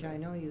research. I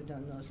know you've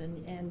done those,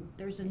 and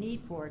there's a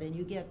need for it, and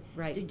you get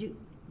right.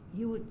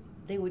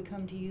 They would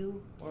come to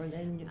you, or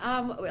then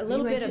a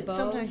little bit of both.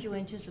 Sometimes you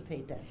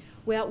anticipate that.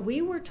 Well,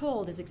 we were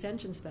told as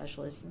extension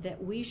specialists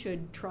that we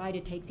should try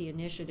to take the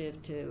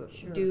initiative to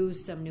do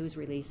some news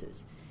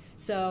releases.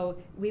 So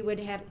we would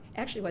have,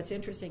 actually what's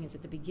interesting is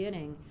at the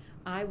beginning,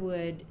 I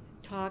would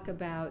talk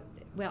about,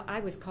 well, I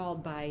was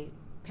called by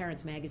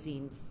Parents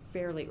Magazine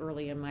fairly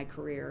early in my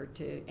career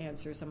to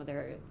answer some of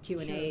their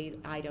Q&A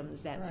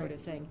items, that sort of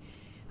thing.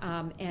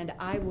 And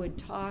I would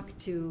talk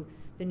to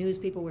the news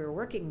people we were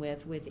working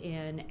with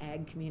within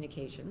ag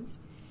communications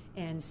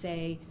and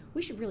say,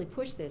 we should really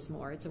push this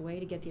more. It's a way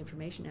to get the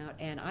information out.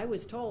 And I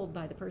was told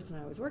by the person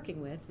I was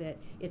working with that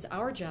it's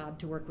our job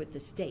to work with the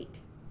state,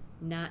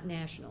 not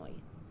nationally.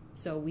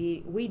 So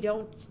we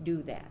don't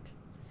do that.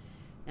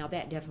 Now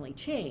that definitely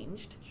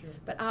changed, Sure.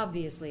 but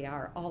obviously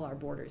all our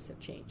borders have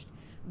changed.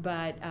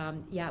 But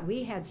yeah,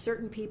 we had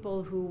certain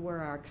people who were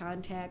our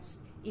contacts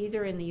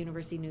either in the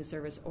University News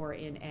Service or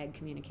in ag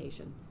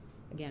communication.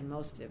 Again,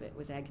 most of it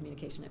was ag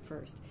communication at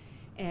first.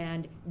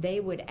 And they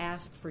would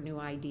ask for new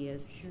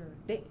ideas. Sure.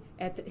 They,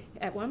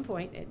 at one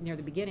point, near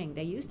the beginning,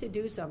 they used to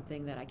do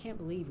something that I can't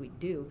believe we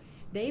do.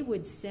 They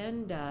would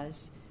send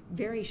us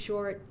very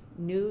short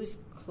news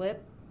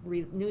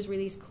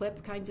release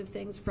clip kinds of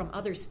things from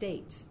other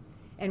states.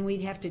 And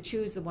we'd have to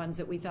choose the ones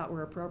that we thought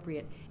were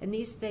appropriate. And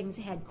these things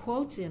had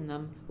quotes in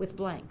them with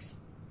blanks.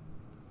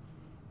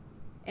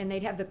 And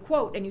they'd have the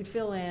quote, and you'd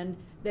fill in,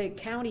 the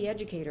county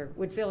educator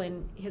would fill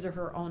in his or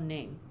her own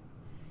name.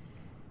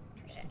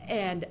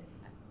 And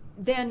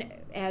then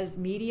as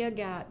media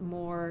got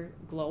more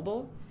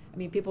global, I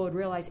mean, people would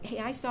realize, hey,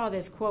 I saw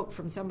this quote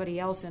from somebody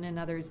else in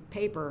another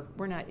paper.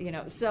 We're not,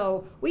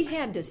 so we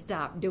had to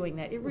stop doing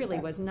that. It really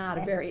was not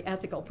a very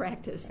ethical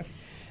practice.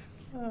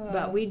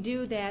 But we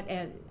do that,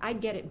 and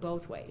I'd get it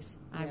both ways.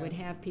 I would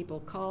have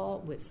people call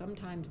with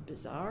sometimes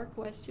bizarre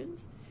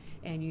questions,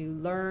 and you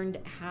learned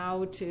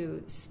how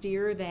to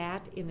steer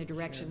that in the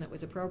direction that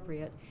was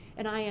appropriate.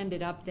 And I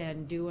ended up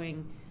then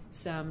doing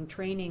some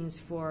trainings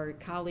for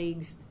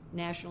colleagues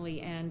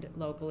nationally and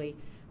locally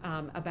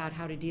about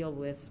how to deal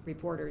with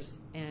reporters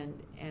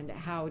and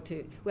how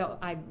to, well,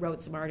 I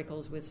wrote some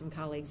articles with some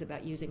colleagues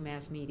about using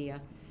mass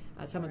media.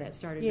 Some of that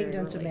started very early.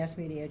 You've done some mass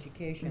media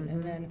education.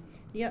 And then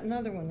yet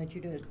another one that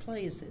you do is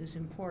play is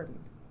important.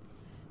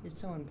 It's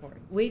so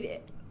important.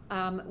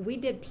 We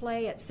did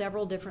play at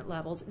several different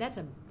levels.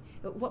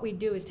 What we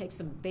do is take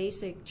some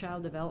basic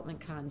child development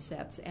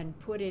concepts and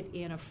put it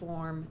in a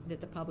form that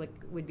the public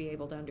would be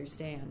able to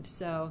understand.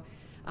 So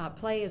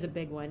play is a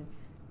big one.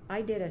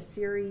 I did a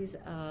series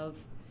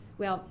of,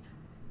 well,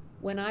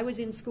 when I was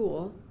in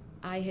school,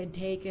 I had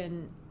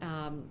taken,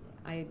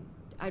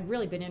 I'd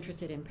really been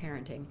interested in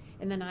parenting,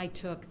 and then I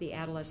took the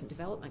adolescent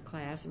development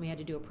class, and we had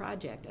to do a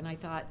project, and I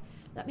thought,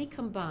 let me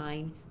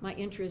combine my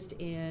interest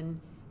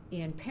in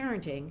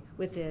parenting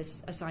with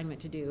this assignment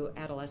to do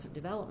adolescent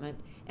development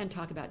and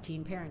talk about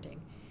teen parenting.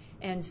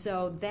 And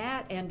so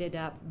that ended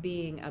up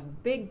being a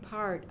big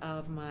part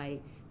of my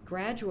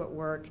graduate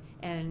work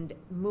and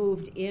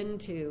moved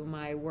into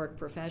my work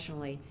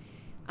professionally.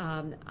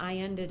 I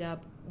ended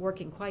up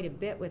working quite a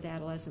bit with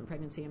adolescent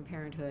pregnancy and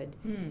parenthood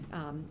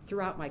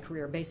throughout my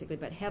career, basically,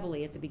 but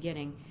heavily at the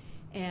beginning.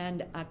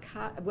 And a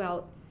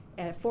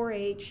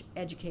 4-H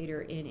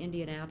educator in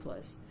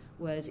Indianapolis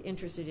was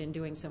interested in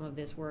doing some of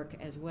this work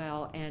as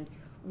well. And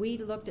we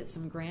looked at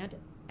some grant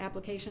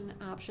application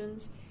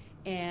options,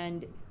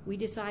 and we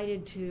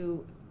decided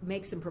to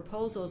make some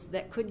proposals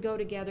that could go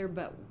together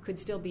but could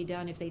still be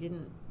done if they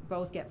didn't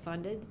both get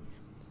funded.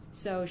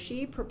 So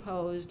she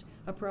proposed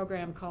a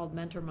program called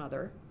Mentor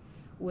Mother,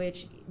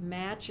 which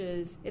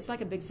matches, it's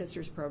like a Big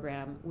Sisters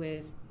program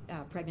with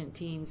pregnant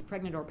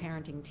or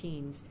parenting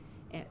teens,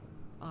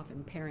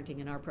 often parenting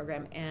in our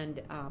program,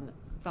 and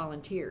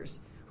volunteers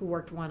who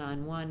worked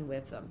one-on-one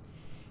with them.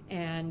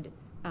 And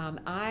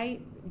I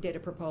did a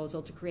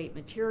proposal to create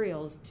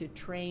materials to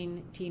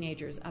train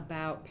teenagers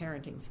about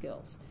parenting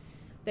skills.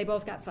 They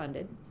both got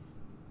funded,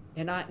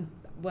 and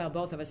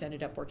both of us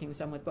ended up working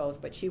some with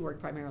both, but she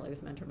worked primarily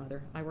with Mentor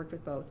Mother. I worked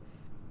with both.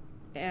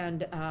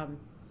 And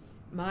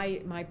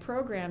my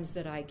programs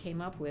that I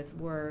came up with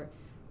were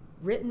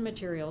written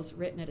materials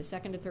written at a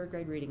 2nd to 3rd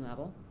grade reading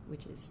level,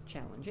 which is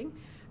challenging,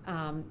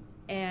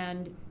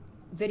 and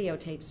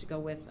videotapes to go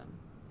with them.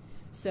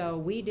 So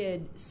we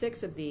did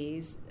 6 of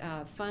these,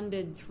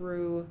 funded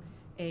through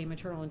a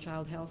maternal and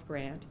child health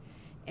grant,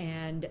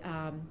 and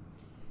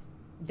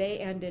they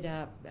ended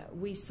up,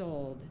 we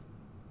sold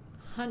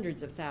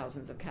hundreds of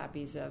thousands of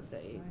copies of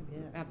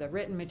the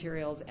written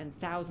materials and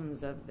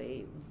thousands of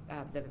the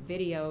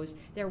videos.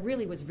 There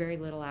really was very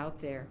little out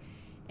there.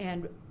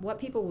 And what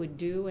people would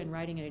do in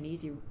writing at an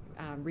easy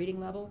reading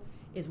level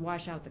is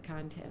wash out the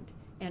content.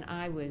 And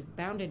I was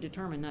bound and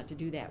determined not to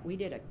do that. We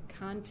did a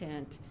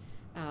content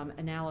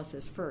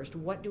analysis first.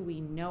 What do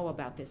we know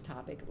about this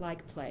topic,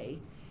 like play?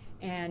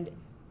 And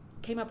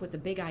came up with the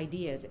big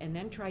ideas and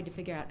then tried to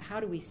figure out how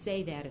do we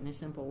say that in a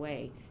simple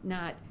way,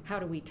 not how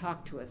do we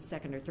talk to a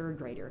 2nd or 3rd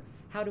grader.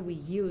 How do we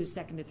use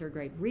 2nd to 3rd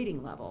grade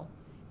reading level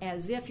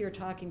as if you're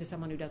talking to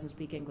someone who doesn't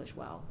speak English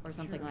well or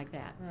something like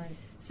that. Right.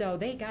 So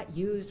they got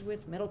used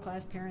with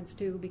middle-class parents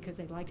too because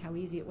they liked how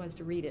easy it was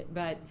to read it.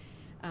 But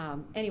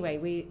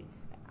anyway,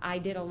 I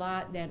did a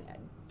lot. Then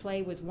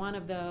play was one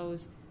of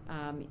those.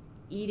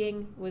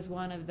 Eating was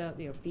one of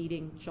the,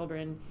 feeding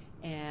children,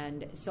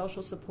 and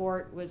social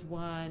support was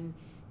one,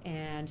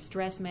 and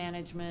stress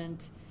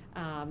management,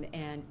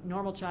 and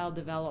normal child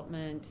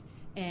development,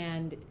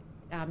 and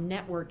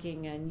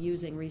networking and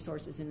using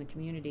resources in the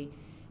community.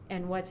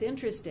 And what's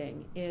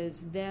interesting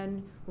is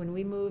then when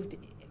we moved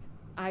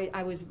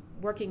I was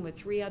working with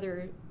 3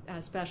 other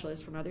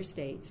specialists from other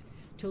states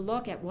to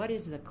look at what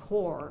is the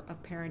core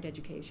of parent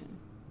education.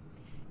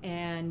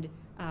 And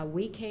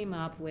we came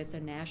up with a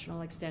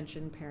National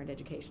Extension Parent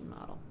Education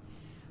Model,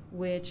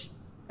 which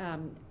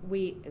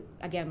we,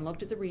 again,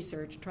 looked at the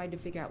research, tried to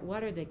figure out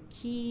what are the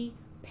key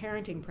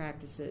parenting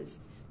practices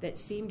that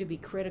seem to be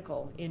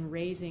critical in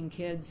raising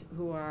kids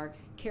who are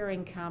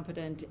caring,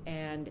 competent,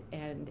 and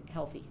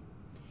healthy.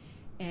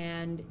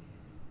 And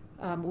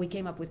we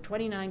came up with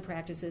 29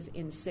 practices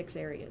in 6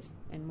 areas.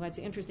 And what's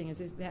interesting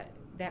is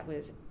that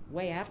was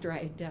way after I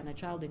had done A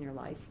Child in Your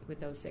Life with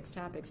those 6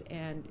 topics.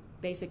 And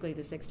basically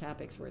the 6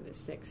 topics were the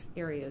 6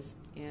 areas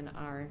in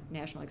our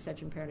National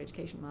Extension Parent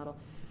Education Model.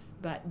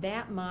 But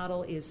that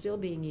model is still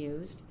being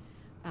used.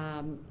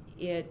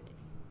 It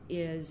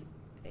is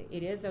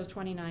those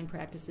 29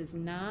 practices,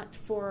 not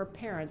for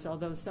parents,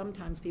 although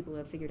sometimes people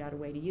have figured out a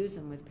way to use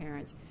them with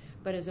parents,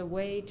 but as a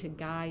way to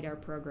guide our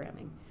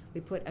programming.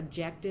 We put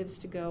objectives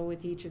to go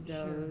with each of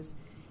those,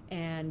 sure.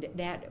 And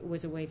that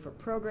was a way for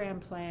program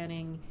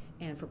planning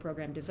and for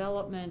program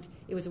development.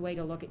 It was a way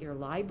to look at your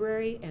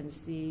library and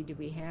see, do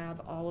we have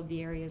all of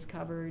the areas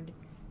covered,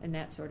 and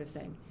that sort of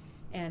thing.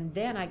 And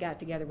then I got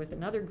together with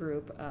another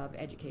group of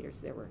educators.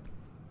 There were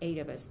 8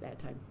 of us that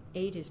time.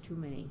 8 is too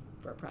many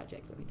for a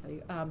project, let me tell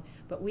you.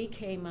 But we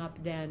came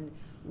up then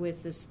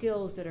with the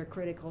skills that are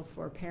critical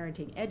for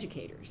parenting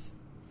educators.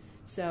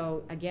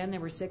 So again,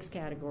 there were 6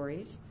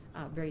 categories,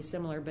 very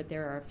similar, but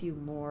there are a few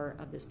more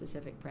of the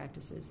specific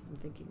practices. I'm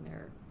thinking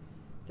there are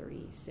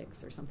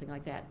 36 or something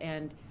like that.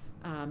 And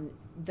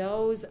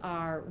those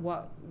are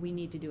what we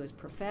need to do as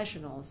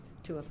professionals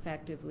to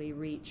effectively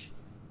reach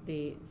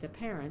the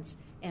parents,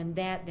 and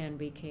that then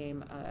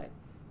became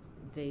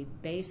the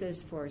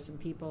basis for some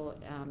people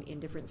in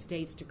different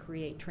states to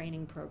create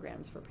training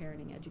programs for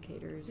parenting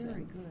educators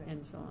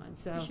and so on.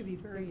 So you should be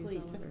very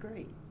pleased. That's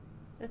great.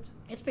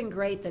 It's been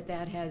great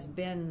that has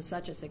been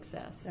such a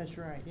success. That's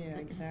right. Yeah,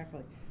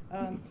 exactly.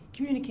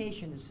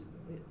 Communication is,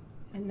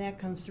 and that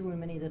comes through in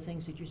many of the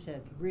things that you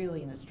said,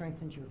 really, and it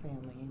strengthens your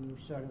family, and you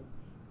sort of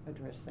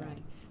address that.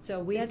 Right. So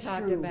we've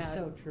talked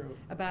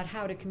about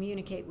how to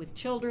communicate with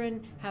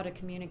children, how to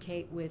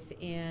communicate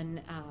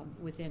within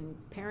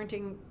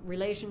parenting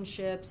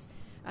relationships.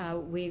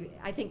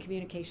 I think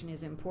communication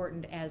is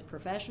important as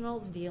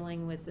professionals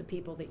dealing with the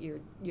people that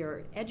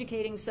you're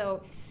educating.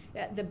 So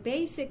the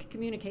basic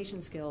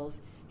communication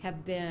skills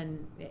have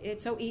been,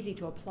 it's so easy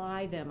to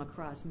apply them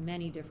across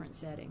many different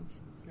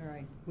settings. All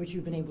right, which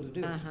you've been able to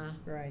do.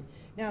 Right.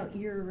 Now,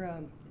 your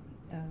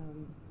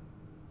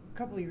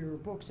couple of your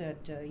books, that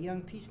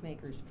Young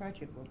Peacemakers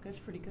Project book, that's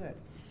pretty good.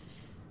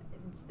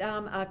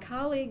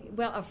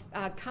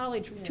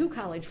 Two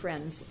college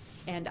friends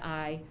and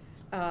I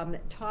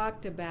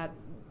talked about,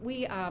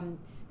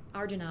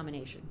 our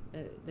denomination,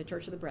 the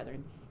Church of the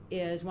Brethren,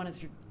 is one of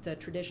the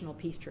traditional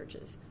peace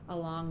churches,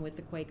 along with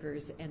the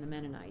Quakers and the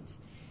Mennonites.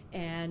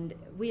 And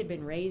we had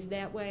been raised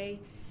that way.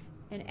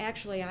 And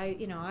actually,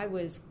 I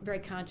was very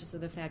conscious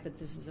of the fact that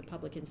this is a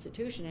public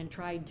institution and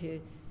tried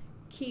to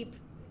keep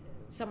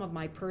some of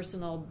my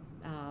personal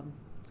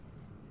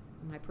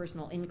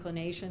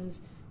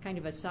inclinations kind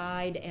of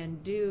aside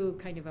and do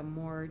kind of a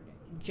more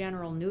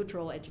general,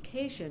 neutral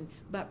education,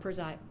 but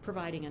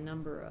providing a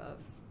number of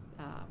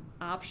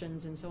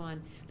options and so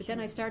on. But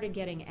then I started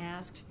getting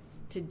asked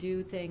to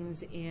do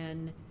things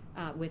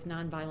with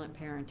nonviolent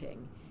parenting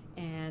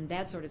and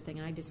that sort of thing.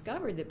 And I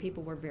discovered that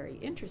people were very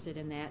interested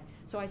in that.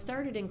 So I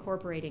started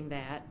incorporating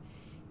that.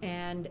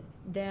 And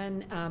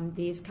then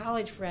these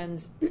college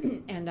friends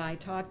and I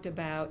talked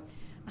about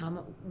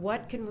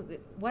what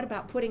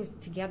about putting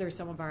together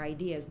some of our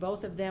ideas.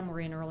 Both of them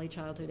were in early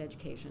childhood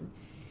education.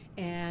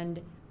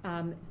 And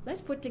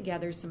let's put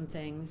together some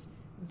things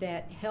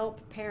that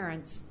help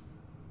parents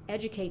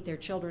educate their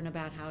children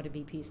about how to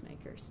be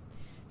peacemakers.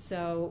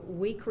 So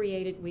we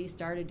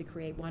started to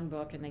create one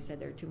book, and they said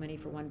there are too many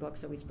for one book,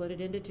 so we split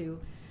it into 2.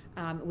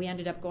 We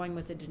ended up going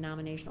with a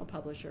denominational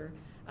publisher,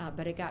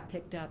 but it got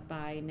picked up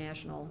by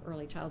national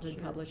early childhood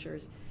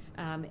publishers,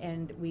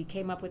 and we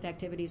came up with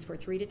activities for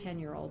 3 to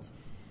 10-year-olds.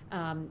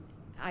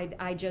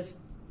 I just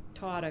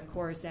taught a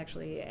course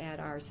actually at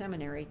our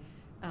seminary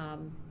a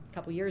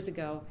couple years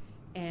ago,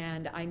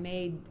 and I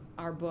made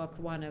our book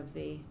one of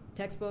the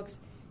textbooks,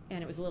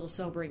 and it was a little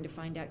sobering to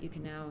find out you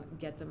can now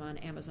get them on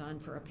Amazon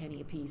for a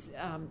penny a piece.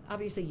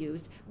 Obviously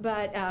used,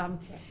 but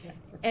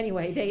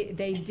anyway,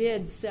 they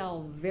did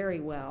sell very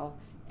well,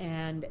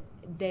 and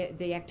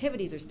the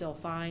activities are still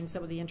fine.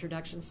 Some of the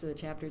introductions to the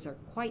chapters are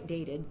quite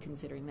dated,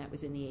 considering that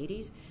was in the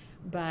 80s.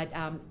 But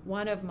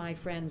one of my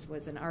friends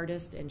was an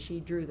artist, and she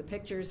drew the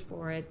pictures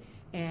for it,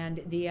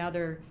 and the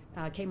other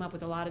came up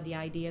with a lot of the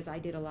ideas. I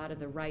did a lot of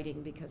the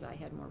writing because I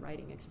had more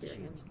writing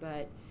experience,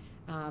 but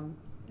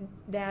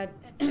that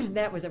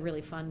was a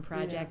really fun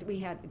project. Yeah.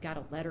 We got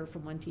a letter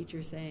from one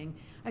teacher saying,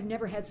 "I've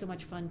never had so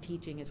much fun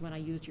teaching as when I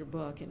used your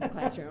book in the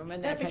classroom."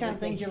 And that's the kind of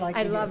things you like.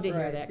 I'd love to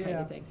hear that kind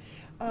of thing.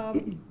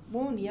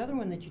 Well, and the other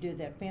one that you did,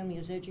 that Family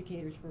as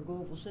Educators for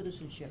Global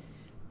Citizenship.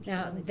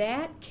 Now,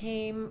 that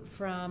came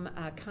from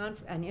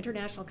an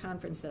international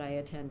conference that I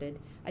attended.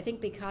 I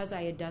think because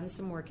I had done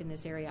some work in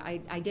this area.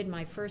 I did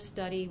my first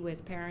study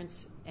with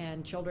parents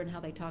and children, how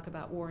they talk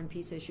about war and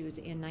peace issues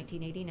in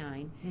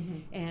 1989,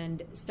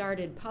 and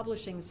started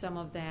publishing some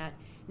of that.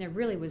 And there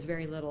really was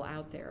very little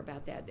out there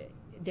about that.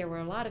 There were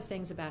a lot of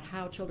things about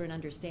how children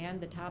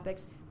understand the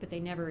topics, but they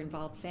never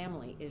involved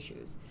family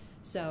issues.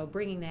 So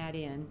bringing that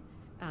in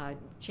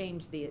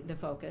changed the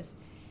focus.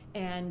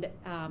 And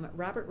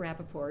Robert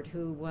Rappaport,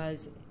 who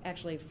was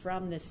actually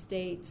from the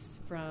States,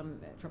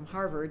 from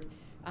Harvard,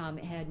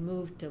 had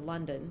moved to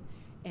London,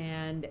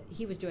 and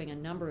he was doing a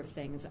number of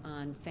things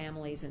on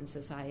families and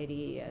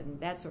society and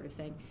that sort of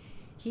thing.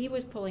 He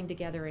was pulling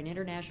together an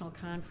international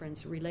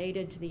conference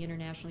related to the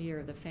International Year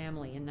of the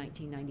Family in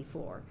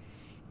 1994.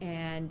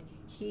 And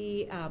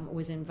he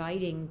was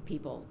inviting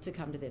people to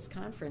come to this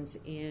conference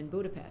in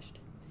Budapest.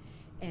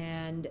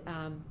 And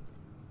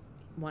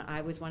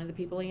I was one of the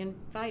people he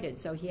invited.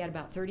 So he had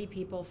about 30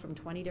 people from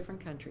 20 different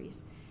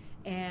countries.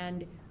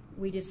 And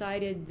we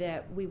decided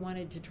that we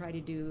wanted to try to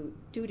do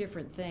two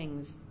different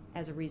things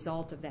as a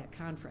result of that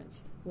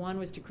conference. One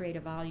was to create a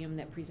volume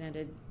that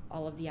presented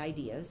all of the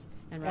ideas,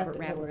 and Robert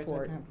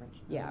Rappaport,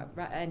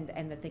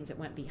 and the things that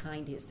went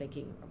behind his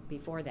thinking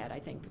before that, I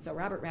think. So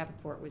Robert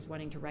Rappaport was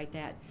wanting to write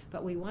that,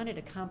 but we wanted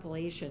a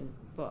compilation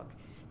book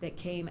that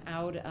came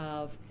out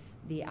of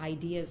the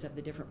ideas of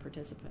the different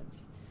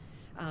participants.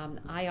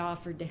 I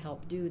offered to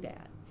help do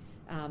that.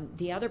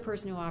 The other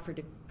person who offered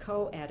to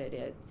co-edit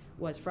it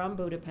was from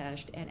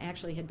Budapest and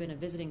actually had been a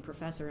visiting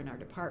professor in our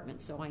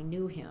department, so I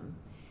knew him,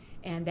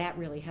 and that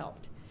really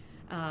helped.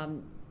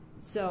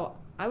 So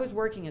I was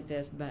working at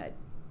this, but,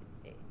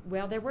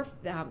 well, there were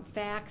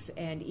fax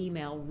and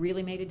email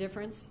really made a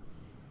difference.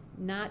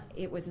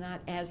 It was not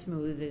as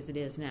smooth as it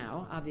is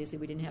now. Obviously,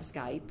 we didn't have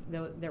Skype.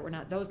 There were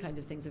not those kinds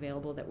of things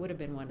available that would have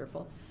been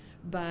wonderful.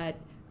 But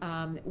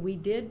we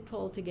did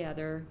pull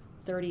together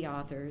 30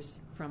 authors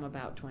from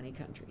about 20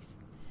 countries.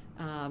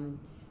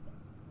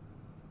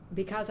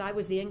 Because I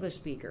was the English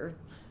speaker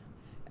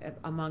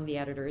among the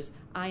editors,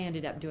 I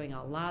ended up doing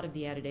a lot of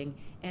the editing,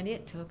 and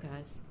it took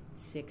us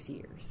 6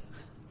 years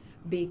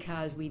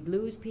because we'd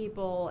lose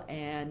people,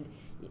 and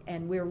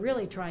we're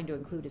really trying to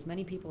include as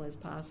many people as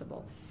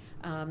possible.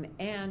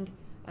 And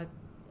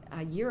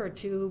a year or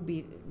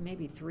two,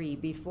 maybe 3,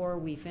 before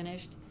we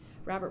finished,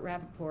 Robert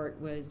Rappaport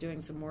was doing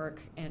some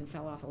work and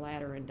fell off a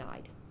ladder and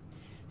died.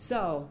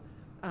 So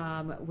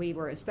we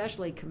were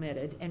especially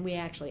committed, and we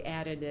actually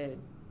added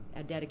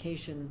a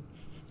dedication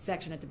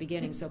section at the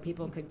beginning so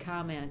people could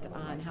comment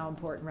on how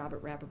important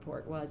Robert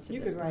Rappaport was to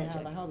this project. You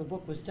could write how the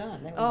book was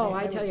done.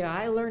 I tell you,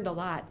 I learned a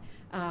lot.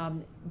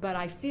 But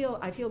I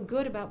feel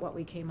good about what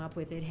we came up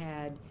with. It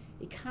had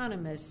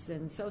economists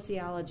and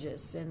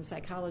sociologists and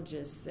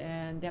psychologists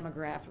and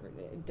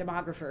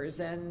demographers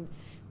and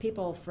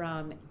people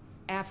from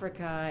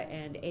Africa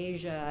and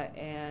Asia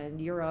and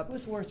Europe. It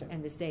was worth it.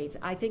 And the States.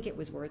 I think it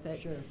was worth it.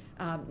 Sure.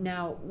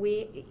 Now,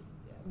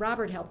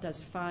 Robert helped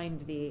us find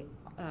the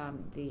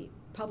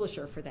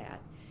publisher for that,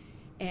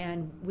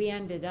 and we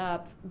ended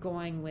up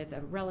going with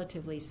a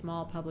relatively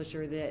small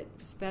publisher that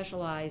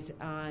specialized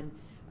on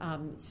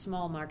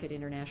small market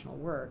international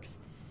works.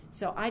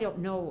 So I don't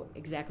know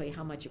exactly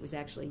how much it was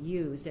actually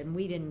used, and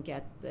we didn't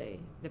get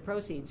the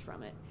proceeds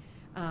from it.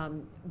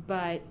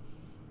 But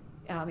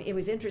it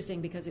was interesting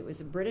because it was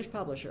a British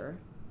publisher,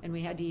 and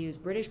we had to use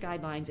British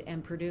guidelines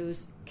and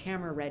produce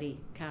camera-ready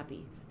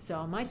copy.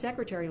 So my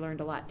secretary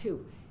learned a lot,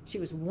 too. She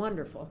was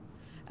wonderful.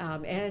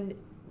 And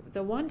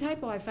the one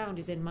typo I found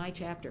is in my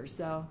chapter,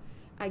 so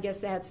I guess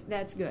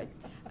that's good.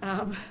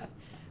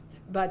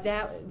 But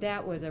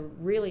that was a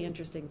really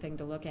interesting thing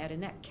to look at,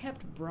 and that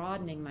kept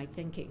broadening my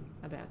thinking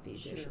about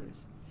these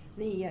issues.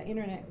 The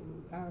internet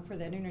for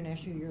that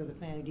International Year of the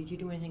Family, did you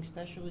do anything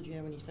special? Did you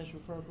have any special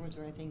programs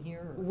or anything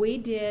here? Or? We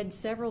did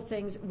several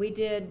things. We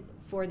did,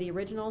 for the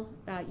original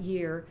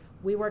year,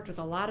 we worked with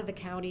a lot of the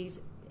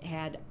counties,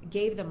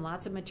 gave them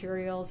lots of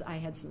materials. I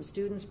had some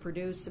students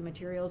produce some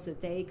materials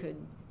that they could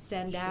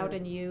send out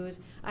and use.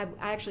 I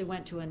actually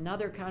went to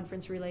another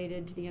conference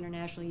related to the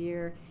International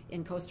Year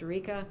in Costa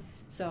Rica,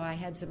 so I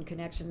had some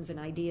connections and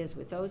ideas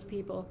with those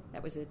people.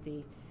 That was at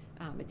the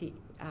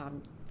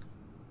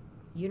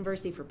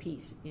University for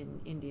Peace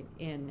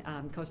in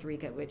Costa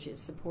Rica, which is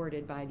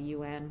supported by the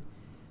UN,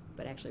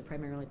 but actually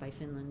primarily by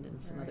Finland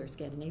and some other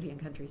Scandinavian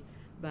countries.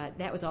 But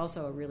that was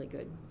also a really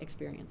good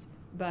experience.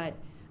 But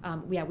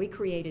we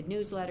created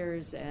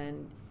newsletters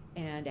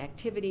and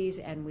activities,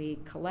 and we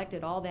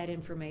collected all that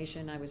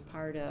information. I was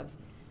part of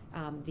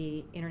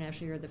the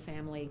International Year of the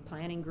Family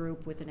Planning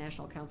Group with the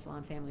National Council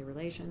on Family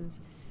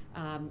Relations.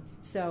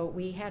 So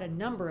we had a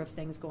number of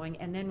things going,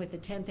 and then with the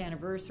 10th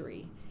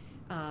anniversary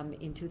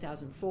in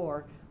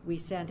 2004, we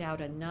sent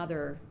out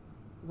another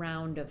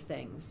round of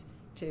things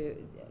to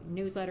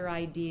newsletter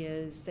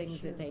ideas,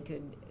 things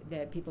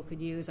that people could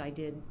use. I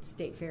did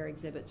state fair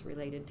exhibits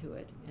related to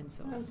it, and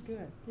so on. Sounds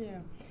good. Yeah.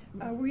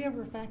 Were you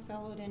ever a fact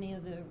fellow at any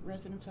of the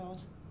residence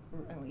halls?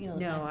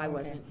 No, I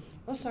wasn't.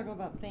 Let's talk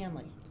about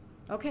family.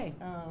 Okay.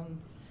 Go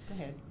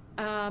ahead.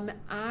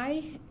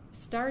 I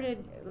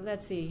started,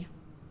 let's see.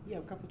 You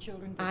have a couple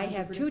children? I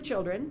have 2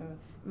 children.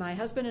 My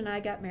husband and I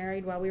got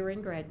married while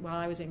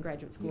I was in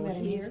graduate school. You met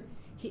him here?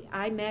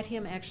 I met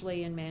him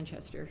actually in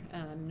Manchester,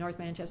 North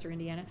Manchester,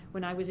 Indiana,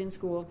 when I was in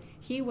school.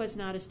 He was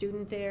not a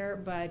student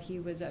there, but he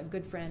was a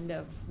good friend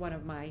of one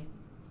of my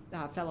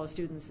fellow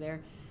students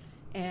there.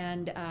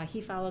 And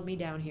he followed me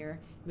down here.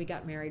 We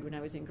got married when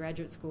I was in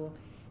graduate school.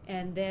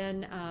 And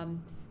then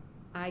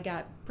I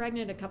got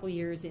pregnant a couple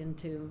years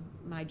into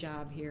my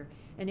job here.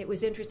 And it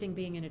was interesting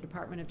being in a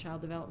Department of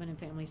Child Development and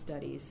Family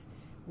Studies.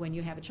 When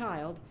you have a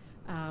child,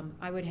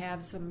 I would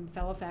have some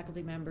fellow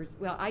faculty members.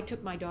 Well, I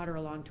took my daughter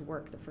along to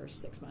work the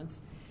first 6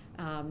 months.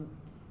 And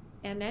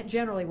that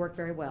generally worked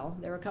very well.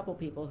 There were a couple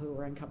people who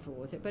were uncomfortable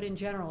with it, but in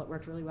general it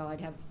worked really well.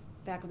 I'd have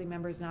faculty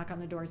members knock on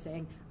the door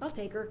saying, "I'll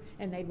take her,"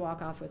 and they'd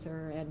walk off with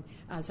her. And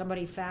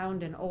somebody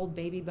found an old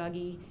baby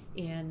buggy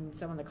in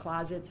some of the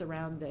closets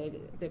around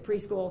the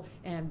preschool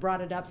and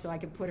brought it up so I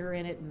could put her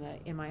in it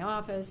in my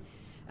office.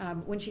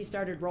 When she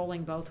started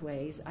rolling both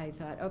ways, I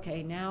thought,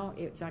 okay, now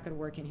it's not going to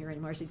work in here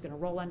anymore. She's going to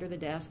roll under the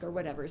desk or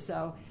whatever.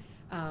 So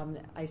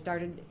I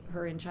started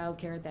her in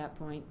childcare at that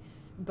point.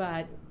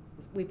 But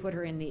we put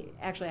her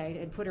I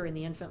had put her in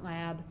the infant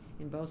lab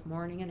in both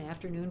morning and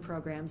afternoon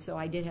programs. So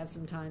I did have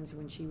some times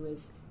when she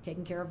was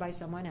taken care of by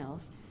someone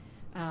else.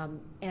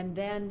 And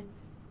then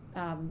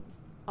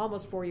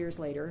almost 4 years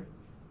later,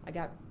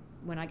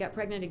 when I got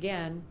pregnant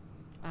again,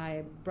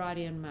 I brought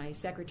in my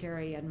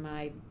secretary and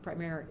my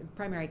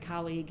primary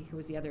colleague, who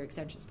was the other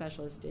extension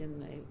specialist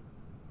in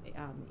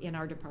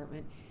our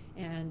department,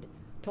 and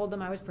told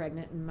them I was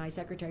pregnant. And my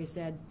secretary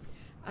said,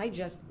 "I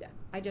just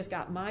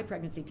got my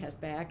pregnancy test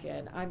back,"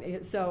 and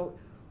so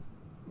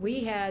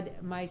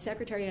my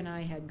secretary and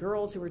I had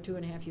girls who were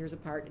 2.5 years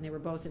apart, and they were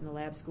both in the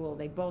lab school.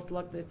 They both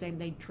looked the same.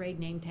 They'd trade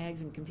name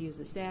tags and confuse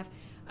the staff,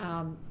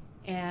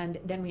 and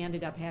then we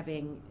ended up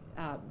having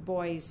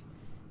boys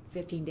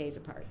 15 days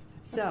apart.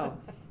 So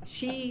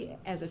she,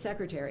 as a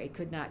secretary,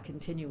 could not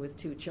continue with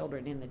 2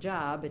 children in the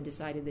job and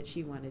decided that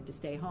she wanted to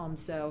stay home.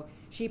 So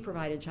she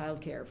provided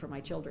child care for my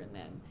children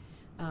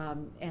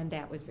then, and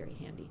that was very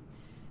handy.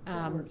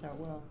 That worked out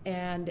well.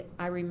 And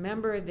I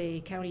remember the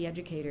county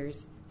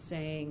educators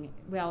saying,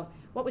 well,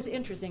 what was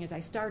interesting is I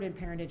started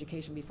parent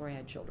education before I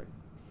had children.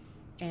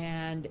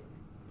 And,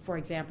 for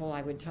example,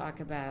 I would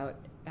talk about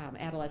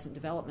adolescent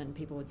development.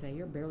 People would say,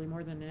 "You're barely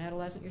more than an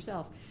adolescent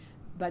yourself."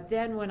 But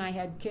then when I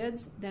had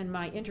kids, then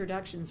my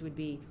introductions would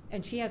be,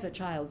 and she has a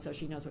child, so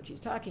she knows what she's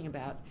talking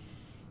about.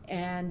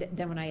 And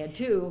then when I had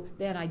 2,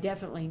 then I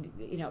definitely,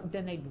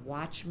 then they'd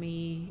watch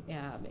me.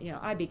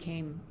 I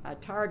became a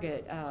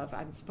target of,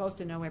 I'm supposed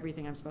to know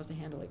everything, I'm supposed to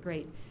handle it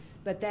great.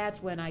 But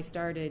that's when I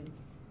started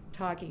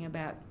talking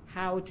about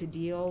how to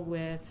deal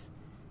with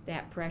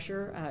that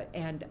pressure.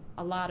 And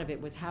a lot of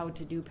it was how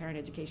to do parent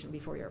education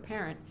before you're a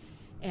parent.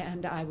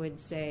 And I would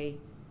say,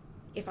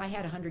 if I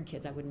had 100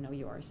 kids, I wouldn't know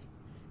yours.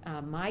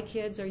 My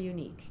kids are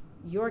unique.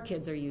 Your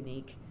kids are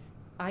unique.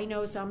 I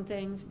know some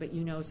things, but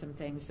you know some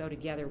things, so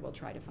together we'll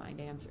try to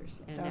find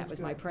answers. And that was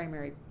my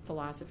primary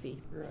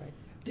philosophy. Right.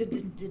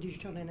 Did your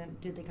children,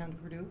 did they come to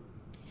Purdue?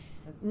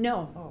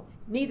 No, Oh.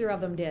 Neither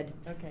of them did.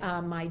 Okay.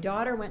 My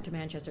daughter went to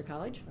Manchester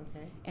College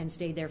Okay. and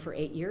stayed there for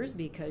 8 years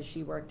because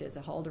she worked as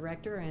a hall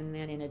director and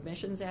then in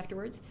admissions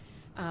afterwards.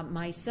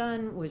 My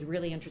son was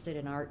really interested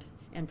in art,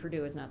 and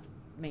Purdue is not the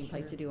main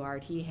place to do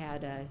art. He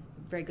had a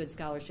very good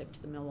scholarship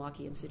to the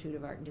Milwaukee Institute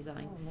of Art and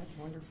Design. Oh, that's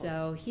wonderful.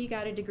 So he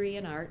got a degree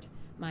in art.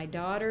 My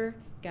daughter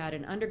got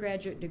an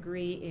undergraduate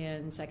degree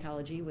in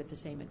psychology with the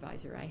same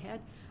advisor I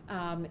had,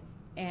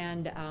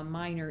 and a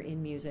minor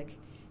in music,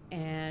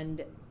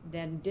 and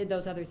then did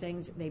those other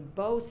things. They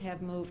both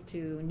have moved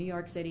to New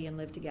York City and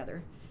live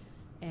together.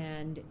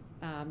 And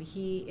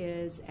he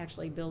is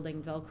actually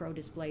building Velcro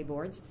display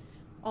boards,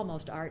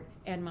 almost art.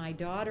 And my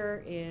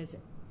daughter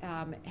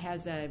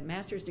has a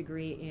master's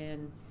degree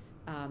in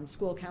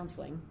school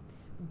counseling,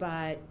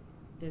 but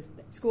the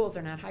schools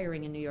are not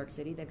hiring in New York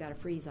City. They've got a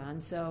freeze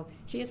on. So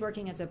she is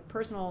working as a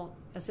personal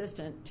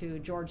assistant to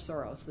George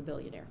Soros, the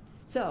billionaire.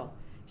 So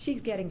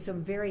she's getting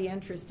some very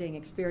interesting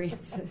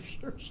experiences.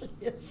 Sure she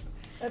is.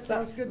 That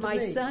sounds good to me. My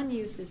son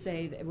used to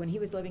say that when he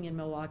was living in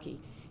Milwaukee,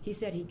 he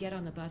said he'd get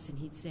on the bus and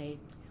he'd say,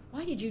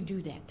 "Why did you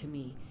do that to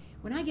me?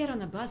 When I get on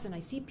the bus and I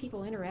see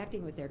people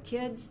interacting with their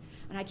kids,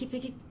 and I keep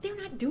thinking, they're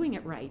not doing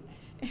it right.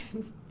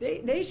 And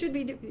they should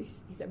be." He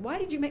said, "Why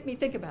did you make me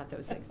think about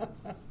those things?"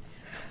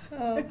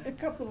 A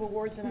couple of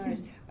awards and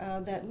honors.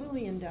 That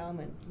Lilly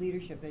Endowment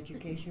Leadership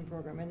Education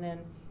Program, and then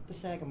the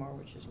Sagamore,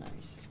 which is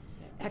nice.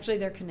 Actually,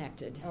 they're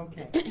connected.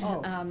 Okay.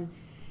 Oh.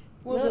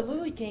 Well, the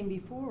Lilly came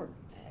before.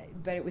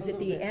 But it was at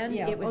the end.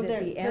 Yeah. It was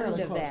at the end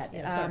of close. that.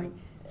 Yeah, sorry.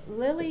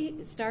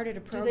 Lilly started a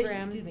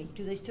program.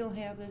 Do they still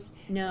have this?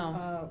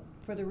 No.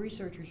 For the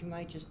researchers, you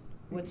might just,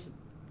 what's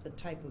the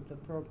type of the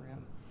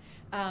program?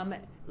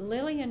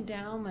 Lilly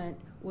Endowment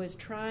was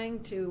trying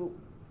to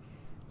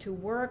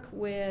work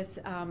with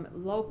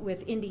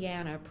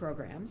Indiana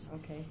programs.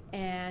 Okay.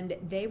 And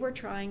they were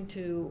trying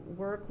to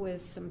work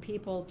with some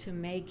people to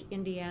make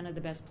Indiana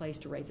the best place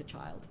to raise a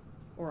child,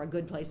 or a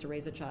good place to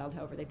raise a child,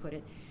 however they put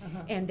it.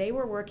 Uh-huh. And they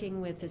were working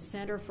with the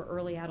Center for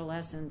Early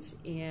Adolescence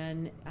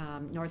in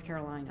North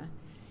Carolina.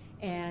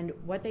 And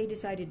what they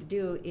decided to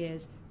do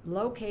is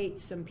locate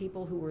some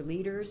people who were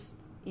leaders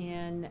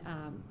in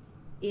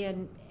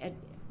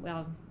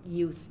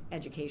youth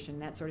education,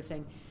 that sort of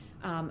thing,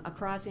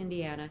 across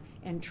Indiana,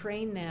 and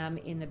train them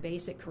in the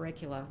basic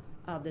curricula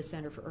of the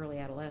Center for Early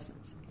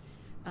Adolescence.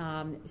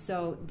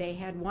 So they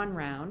had one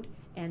round,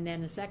 and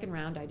then the second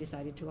round I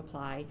decided to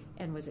apply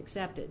and was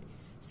accepted.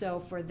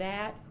 So for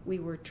that, we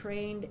were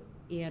trained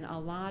in a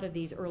lot of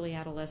these early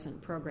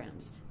adolescent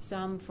programs,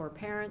 some for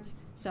parents,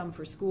 some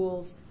for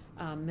schools,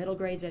 middle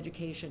grades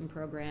education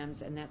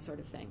programs, and that sort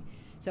of thing.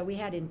 So we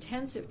had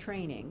intensive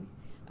training,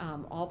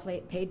 all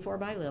paid for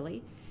by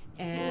Lilly.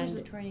 And where was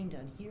the training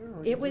done, here?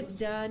 Or it was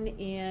done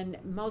in,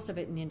 most of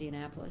it in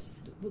Indianapolis.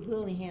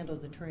 Lilly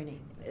handled the training?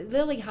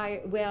 Lilly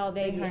hired,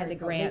 they had the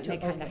grant, they they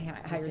kind of okay,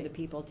 hired the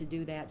people to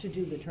do that. To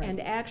do the training.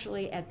 And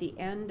actually at the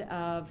end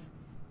of,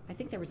 I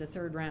think there was a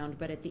third round,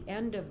 but at the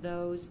end of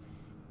those,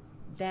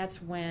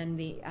 that's when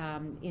the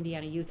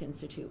Indiana Youth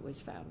Institute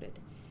was founded.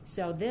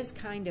 So this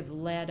kind of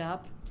led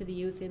up to the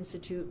Youth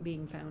Institute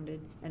being founded,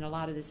 and a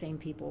lot of the same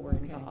people were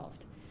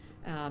involved.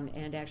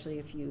 And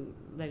actually,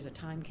 there's a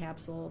time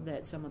capsule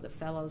that some of the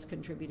fellows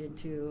contributed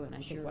to, and I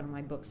think one of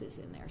my books is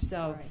in there.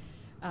 So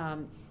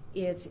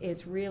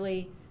it's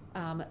really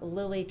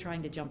Lilly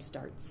trying to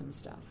jumpstart some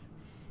stuff.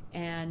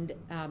 And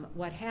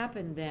what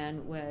happened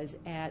then was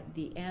at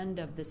the end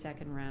of the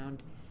second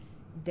round,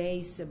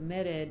 they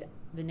submitted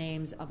the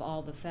names of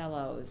all the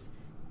fellows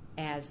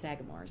as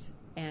Sagamores.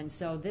 And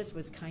so this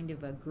was kind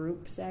of a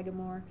group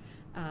Sagamore,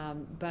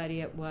 but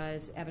it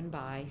was Evan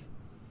By.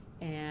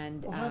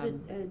 And well, how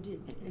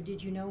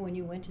did you know when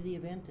you went to the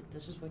event that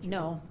this is what you?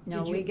 No,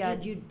 we got.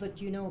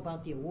 But you know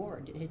about the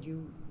award?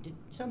 Did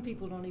some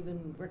people don't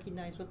even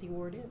recognize what the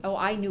award is? Oh,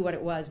 I knew what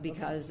it was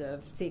because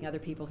of seeing other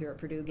people here at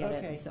Purdue get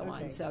it and so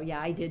on. So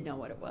yeah, I did know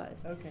what it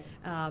was. Okay.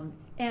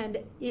 And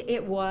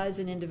it was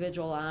an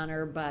individual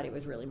honor, but it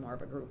was really more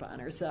of a group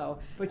honor. So.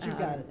 But you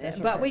got it. That's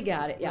but we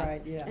got it. Yeah.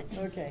 Right. Yeah.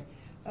 Okay.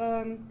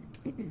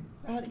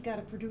 Got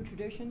a Purdue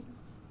tradition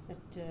that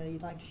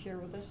you'd like to share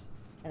with us,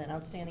 and an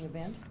outstanding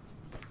event?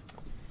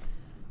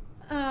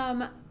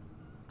 I'm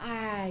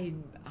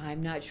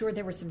not sure.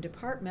 There were some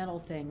departmental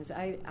things.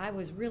 I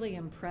was really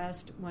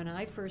impressed when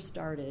I first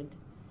started.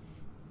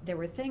 There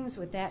were things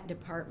with that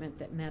department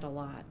that meant a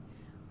lot.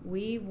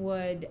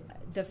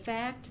 The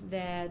fact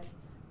that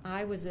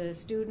I was a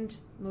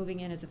student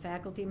moving in as a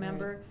faculty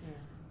member,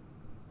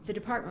 the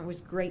department was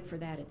great for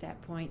that at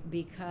that point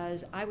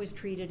because I was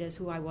treated as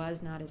who I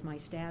was, not as my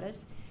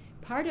status.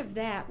 Part of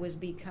that was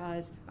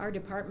because our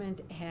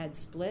department had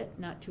split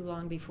not too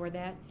long before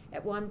that.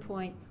 At one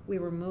point, we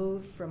were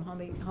moved from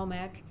home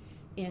ec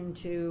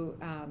into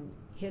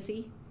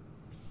HISI,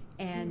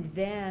 and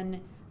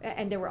then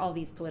there were all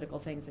these political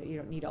things that you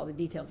don't need all the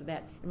details of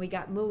that. And we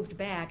got moved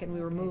back, and we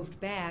were moved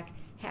back.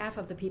 Half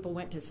of the people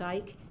went to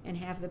psych, and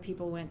half of the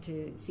people went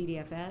to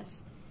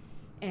CDFS,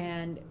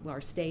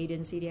 or stayed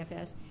in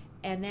CDFS.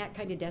 And that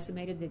kind of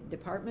decimated the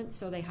department,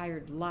 so they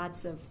hired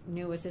lots of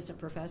new assistant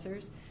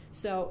professors.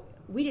 So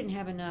we didn't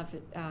have enough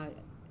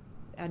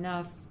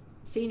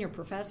senior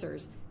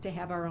professors to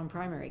have our own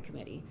primary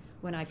committee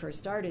when I first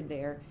started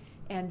there.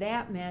 And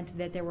that meant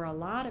that there were a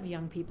lot of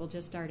young people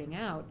just starting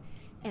out,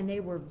 and they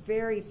were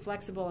very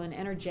flexible and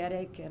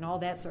energetic and all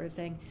that sort of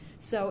thing.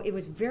 So it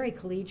was very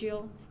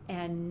collegial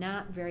and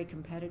not very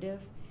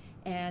competitive.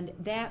 And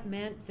that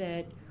meant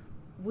that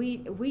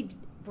we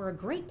were a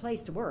great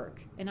place to work,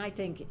 and I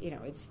think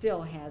it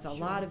still has a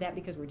lot of that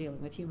because we're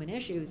dealing with human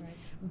issues. Right.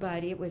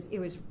 But it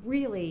was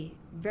really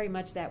very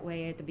much that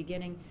way at the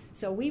beginning.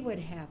 So we would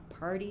have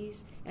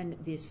parties, and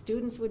the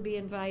students would be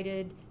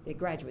invited, the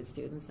graduate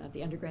students, not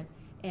the undergrads,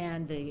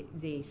 and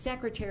the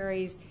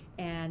secretaries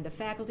and the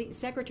faculty.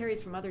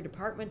 Secretaries from other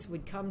departments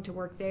would come to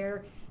work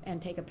there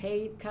and take a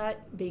pay cut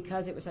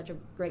because it was such a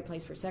great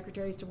place for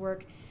secretaries to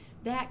work.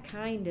 That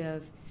kind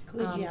of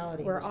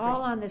collegiality. We're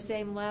all on the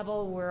same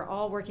level. We're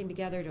all working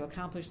together to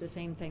accomplish the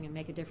same thing and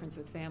make a difference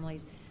with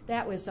families.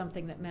 That was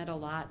something that meant a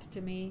lot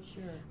to me.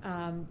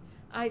 Sure.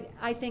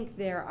 I think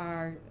there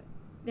are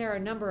a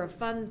number of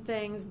fun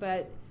things,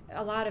 but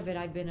a lot of it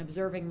I've been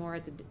observing more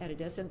at a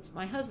distance.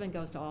 My husband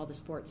goes to all the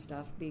sports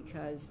stuff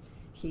because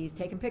he's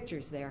taking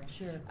pictures there.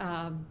 Sure.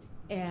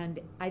 And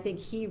I think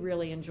he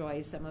really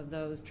enjoys some of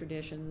those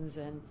traditions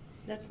and.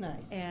 That's nice.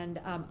 And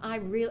I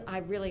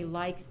really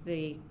like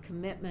the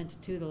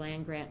commitment to the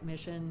land grant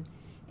mission,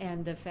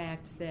 and the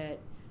fact that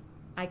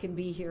I can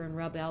be here and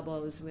rub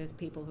elbows with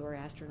people who are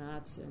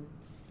astronauts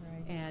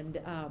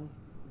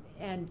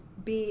and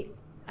be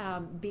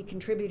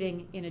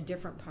contributing in a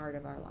different part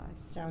of our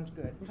lives. Sounds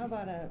good. How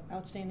about an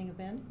outstanding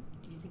event?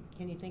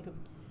 Can you think of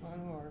one,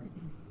 or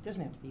it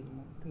doesn't have to be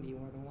one? Can be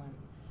more than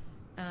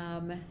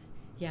one.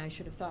 Yeah, I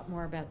should have thought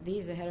more about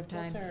these ahead of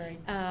time.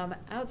 That's all right.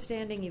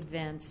 Outstanding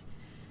events.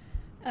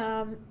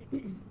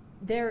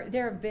 There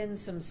have been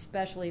some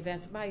special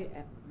events.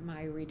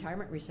 My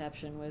retirement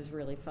reception was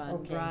really fun.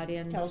 Okay. Brought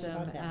in Tell us some.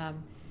 about that.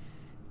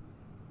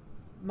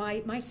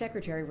 My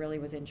secretary really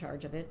was in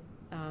charge of it,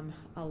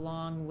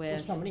 along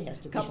with somebody has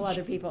to a couple be.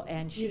 other people.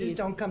 And You just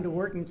don't come to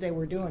work and say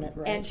we're doing it,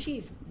 right? And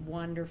she's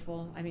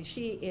wonderful. I mean,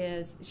 she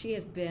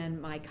has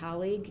been my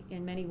colleague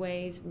in many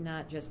ways,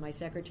 not just my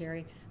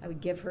secretary. I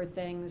would give her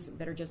things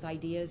that are just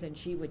ideas, and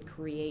she would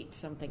create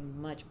something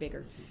much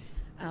bigger.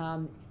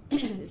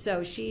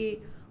 So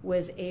she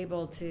was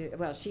able to,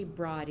 well, she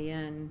brought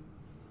in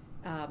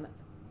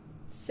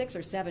 6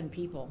 or 7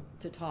 people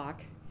to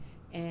talk,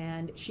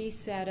 and she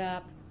set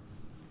up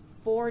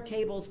 4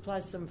 tables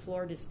plus some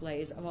floor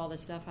displays of all the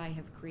stuff I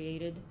have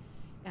created.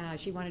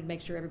 She wanted to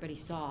make sure everybody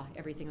saw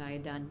everything that I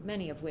had done,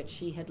 many of which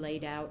she had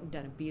laid out and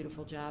done a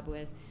beautiful job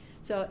with.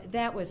 So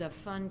that was a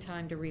fun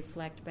time to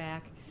reflect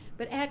back.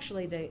 But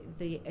actually,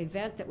 the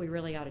event that we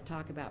really ought to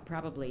talk about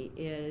probably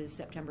is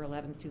September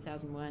 11th,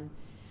 2001.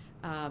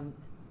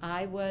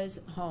 I was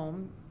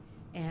home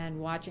and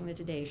watching the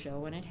Today Show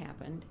when it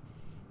happened,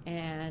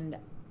 and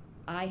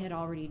I had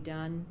already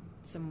done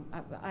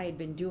I had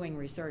been doing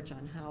research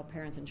on how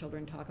parents and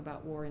children talk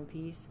about war and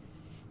peace,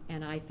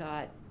 and I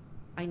thought,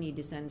 I need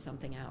to send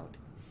something out.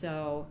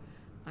 So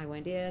I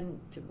went in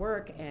to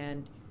work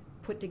and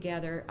put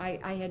together,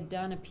 I had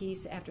done a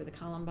piece after the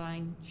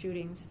Columbine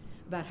shootings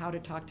about how to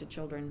talk to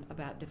children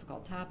about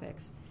difficult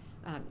topics,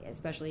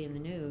 especially in the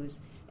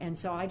news. And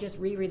so I just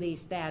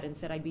re-released that and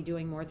said I'd be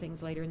doing more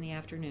things later in the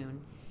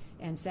afternoon,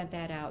 and sent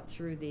that out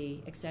through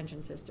the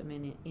extension system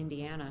in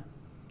Indiana.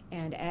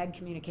 And Ag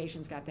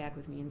Communications got back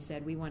with me and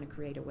said, we want to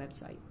create a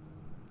website.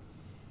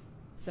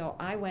 So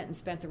I went and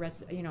spent the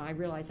rest, I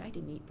realized I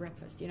didn't eat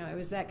breakfast. It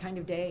was that kind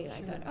of day, and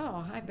I thought,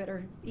 oh, I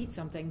better eat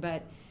something.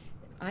 But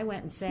I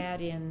went and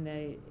sat in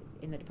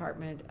the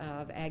Department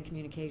of Ag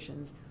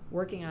Communications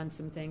working on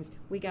some things.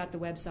 We got the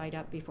website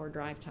up before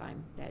drive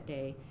time that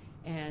day,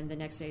 and the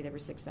next day there were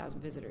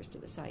 6,000 visitors to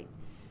the site.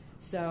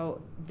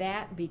 So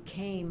that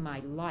became my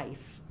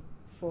life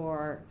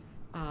for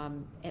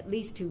at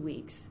least 2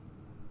 weeks.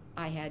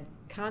 I had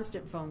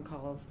constant phone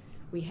calls.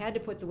 We had to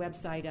put the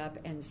website up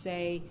and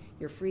say,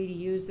 you're free to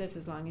use this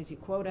as long as you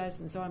quote us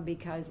and so on,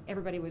 because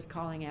everybody was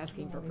calling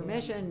asking for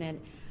permission.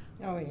 And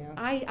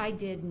I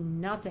did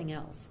nothing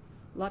else.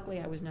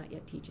 Luckily, I was not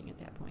yet teaching at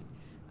that point.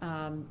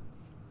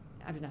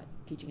 I was not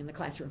teaching in the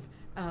classroom.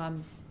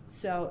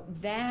 So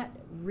that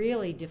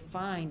really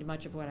defined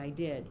much of what I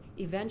did.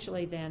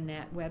 Eventually, then,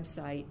 that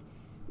website,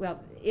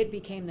 it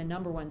became the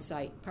 #1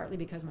 site, partly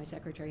because my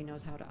secretary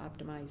knows how to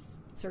optimize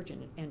search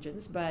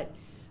engines, but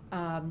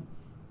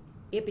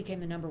it became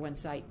the #1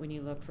 site when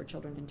you looked for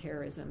children in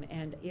terrorism.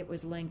 And it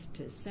was linked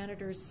to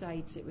senators'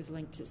 sites, it was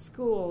linked to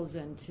schools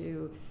and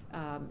to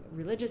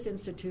religious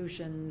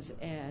institutions,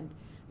 and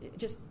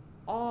just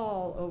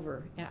all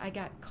over. And I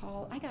got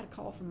a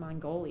call from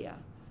Mongolia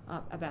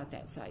about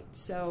that site.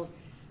 So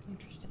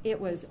it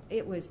was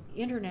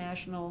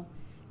international,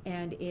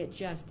 and it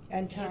just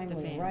and time hit the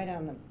was fan. Right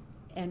on the.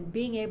 And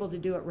being able to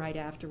do it right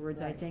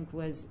afterwards, Right. I think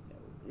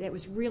it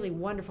was really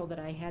wonderful that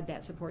I had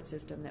that support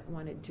system that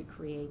wanted to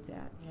create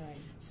that. Right.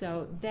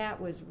 So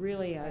that was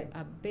really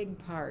a big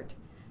part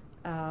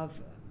of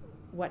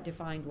what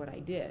defined what I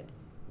did.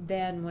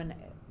 Then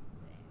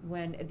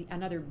when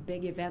another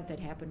big event that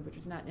happened, which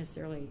was not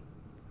necessarily,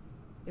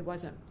 it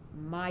wasn't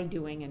my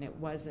doing, and it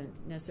wasn't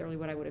necessarily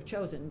what I would have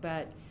chosen,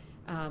 but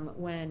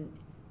when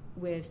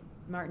with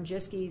Martin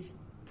Jischke's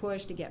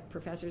push to get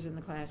professors in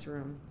the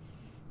classroom,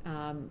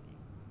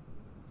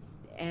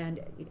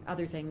 and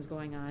other things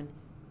going on,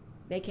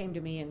 they came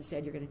to me and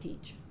said, you're going to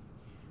teach.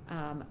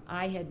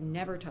 I had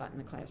never taught in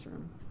the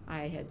classroom.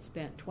 I had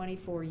spent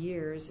 24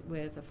 years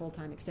with a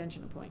full-time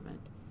extension appointment,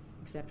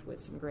 except with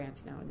some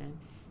grants now and then.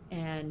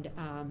 And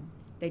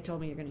they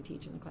told me you're going to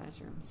teach in the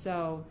classroom.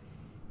 So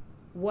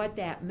what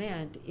that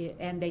meant,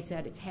 and they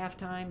said it's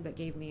half-time, but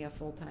gave me a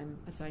full-time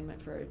assignment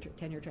for a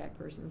tenure-track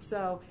person.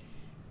 So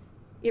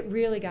it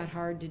really got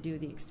hard to do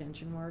the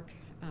extension work.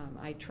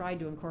 I tried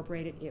to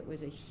incorporate it. It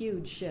was a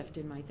huge shift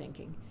in my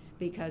thinking,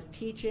 because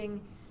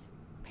teaching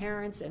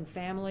parents and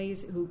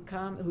families who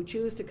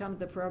choose to come to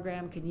the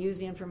program, can use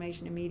the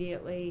information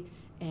immediately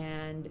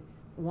and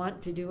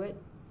want to do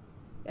it,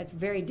 that's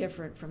very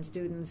different from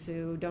students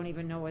who don't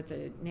even know what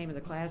the name of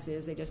the class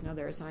is. They just know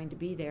they're assigned to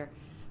be there.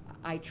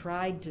 I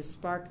tried to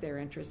spark their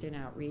interest in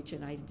outreach,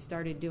 and I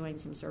started doing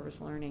some service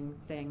learning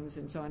things,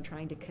 and so I'm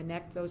trying to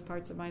connect those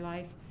parts of my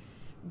life.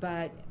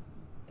 But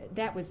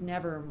that was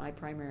never my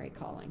primary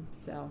calling,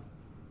 so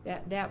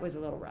that was a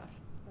little rough.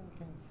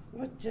 Okay.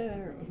 What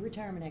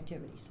retirement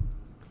activities?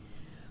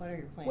 What are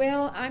your plans?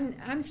 Well,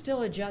 I'm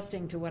still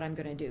adjusting to what I'm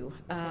going to do.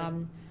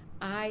 Okay.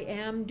 I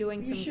am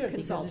doing some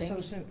consulting.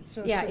 Because it's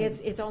so yeah, soon.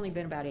 it's only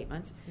been about 8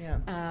 months.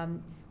 Yeah.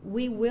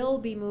 We will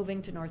be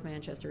moving to North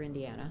Manchester,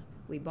 Indiana.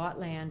 We bought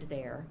land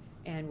there,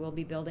 and we'll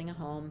be building a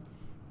home.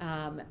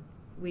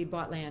 We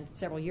bought land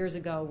several years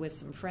ago with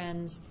some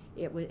friends.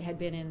 It had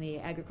been in the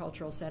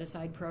agricultural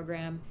set-aside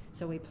program,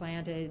 so we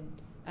planted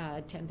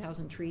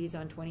 10,000 trees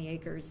on 20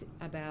 acres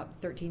about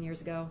 13,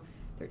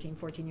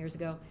 14 years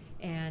ago,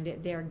 and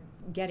they're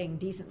getting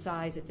decent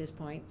size at this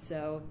point,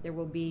 so there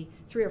will be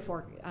 3 or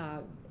 4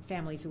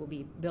 families who will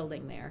be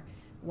building there.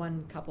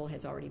 one couple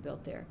has already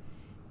built there.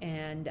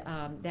 And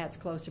that's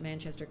close to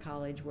Manchester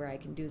College, where I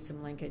can do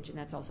some linkage, and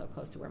that's also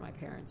close to where my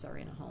parents are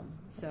in a home.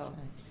 So That's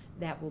nice.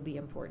 that will be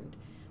important.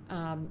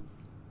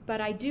 But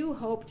I do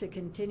hope to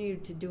continue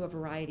to do a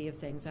variety of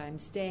things. I'm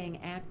staying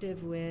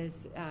active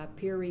with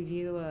peer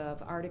review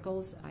of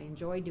articles. I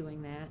enjoy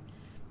doing that.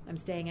 I'm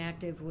staying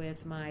active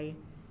with my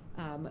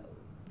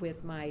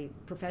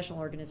professional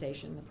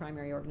organization, the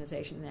primary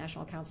organization, the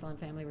National Council on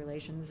Family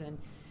Relations, and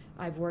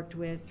I've worked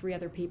with 3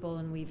 other people,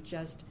 and we've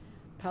just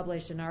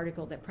published an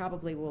article that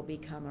probably will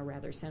become a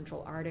rather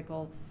central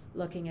article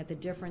looking at the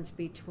difference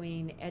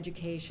between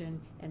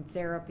education and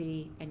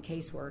therapy and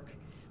casework,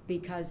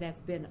 because that's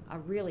been a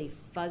really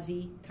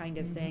fuzzy kind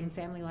of thing.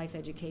 Family life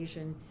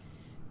education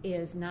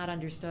is not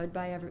understood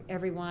by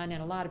everyone,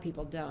 and a lot of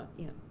people don't,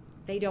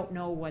 they don't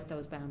know what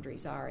those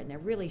boundaries are, and there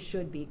really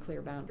should be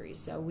clear boundaries.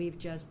 So we've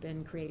just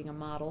been creating a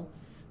model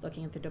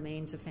looking at the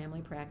domains of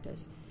family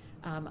practice.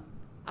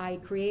 I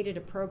created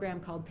a program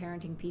called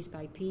Parenting Piece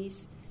by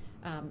Piece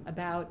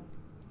about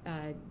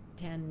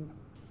 10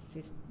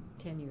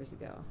 years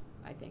ago,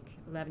 I think,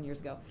 11 years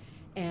ago.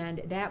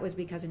 And that was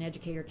because an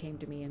educator came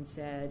to me and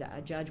said,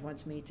 a judge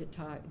wants me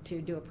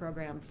to do a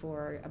program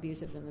for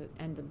abusive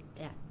and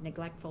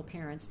neglectful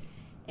parents,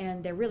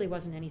 and there really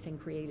wasn't anything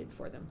created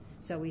for them.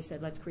 So we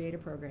said, let's create a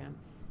program.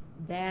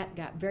 That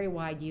got very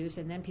wide use,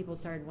 and then people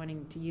started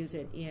wanting to use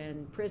it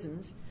in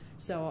prisons.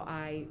 So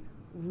I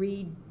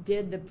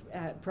redid the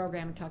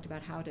program and talked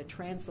about how to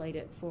translate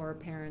it for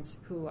parents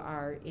who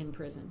are in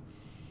prison.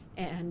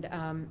 And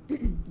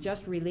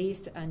just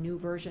released a new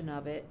version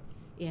of it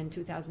in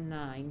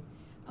 2009,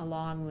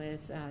 along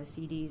with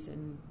CDs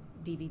and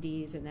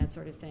DVDs and that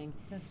sort of thing.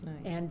 That's nice.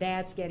 And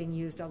that's getting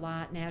used a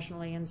lot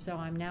nationally, and so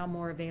I'm now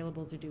more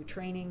available to do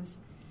trainings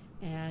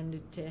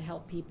and to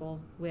help people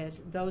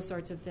with those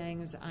sorts of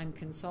things. I'm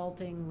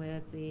consulting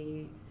with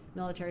the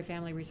Military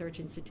Family Research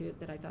Institute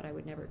that I thought I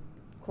would never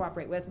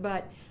cooperate with,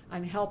 but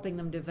I'm helping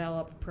them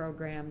develop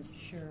programs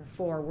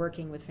for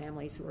working with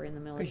families who are in the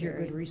military. Because you're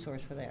a good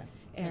resource for that.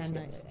 And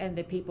That's nice. and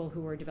the people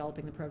who were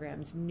developing the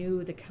programs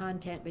knew the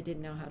content but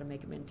didn't know how to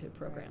make them into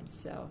programs.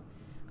 So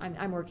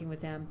I'm working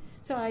with them.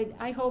 So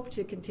I hope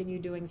to continue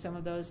doing some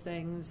of those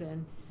things,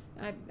 and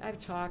I've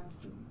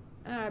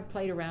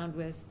played around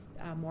with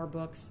more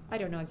books. I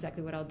don't know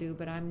exactly what I'll do,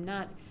 but I'm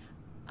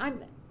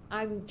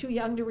too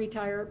young to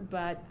retire,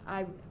 but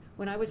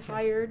when I was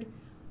hired,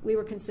 we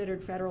were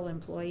considered federal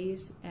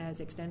employees as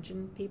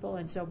extension people,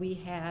 and so we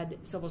had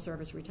civil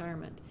service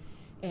retirement.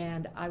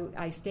 And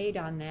I stayed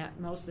on that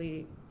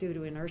mostly due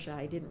to inertia.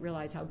 I didn't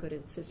realize how good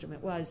a system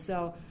it was.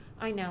 So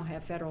I now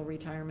have federal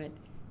retirement.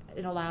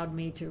 It allowed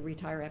me to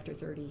retire after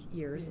 30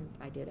 years, and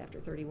I did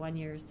after 31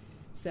 years.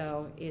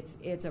 So it's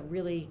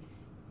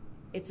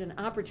an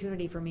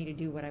opportunity for me to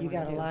do what I want to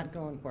do. You got a lot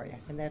going for you,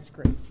 and that's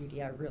great,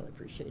 Judy. I really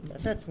appreciate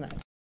that. That's nice.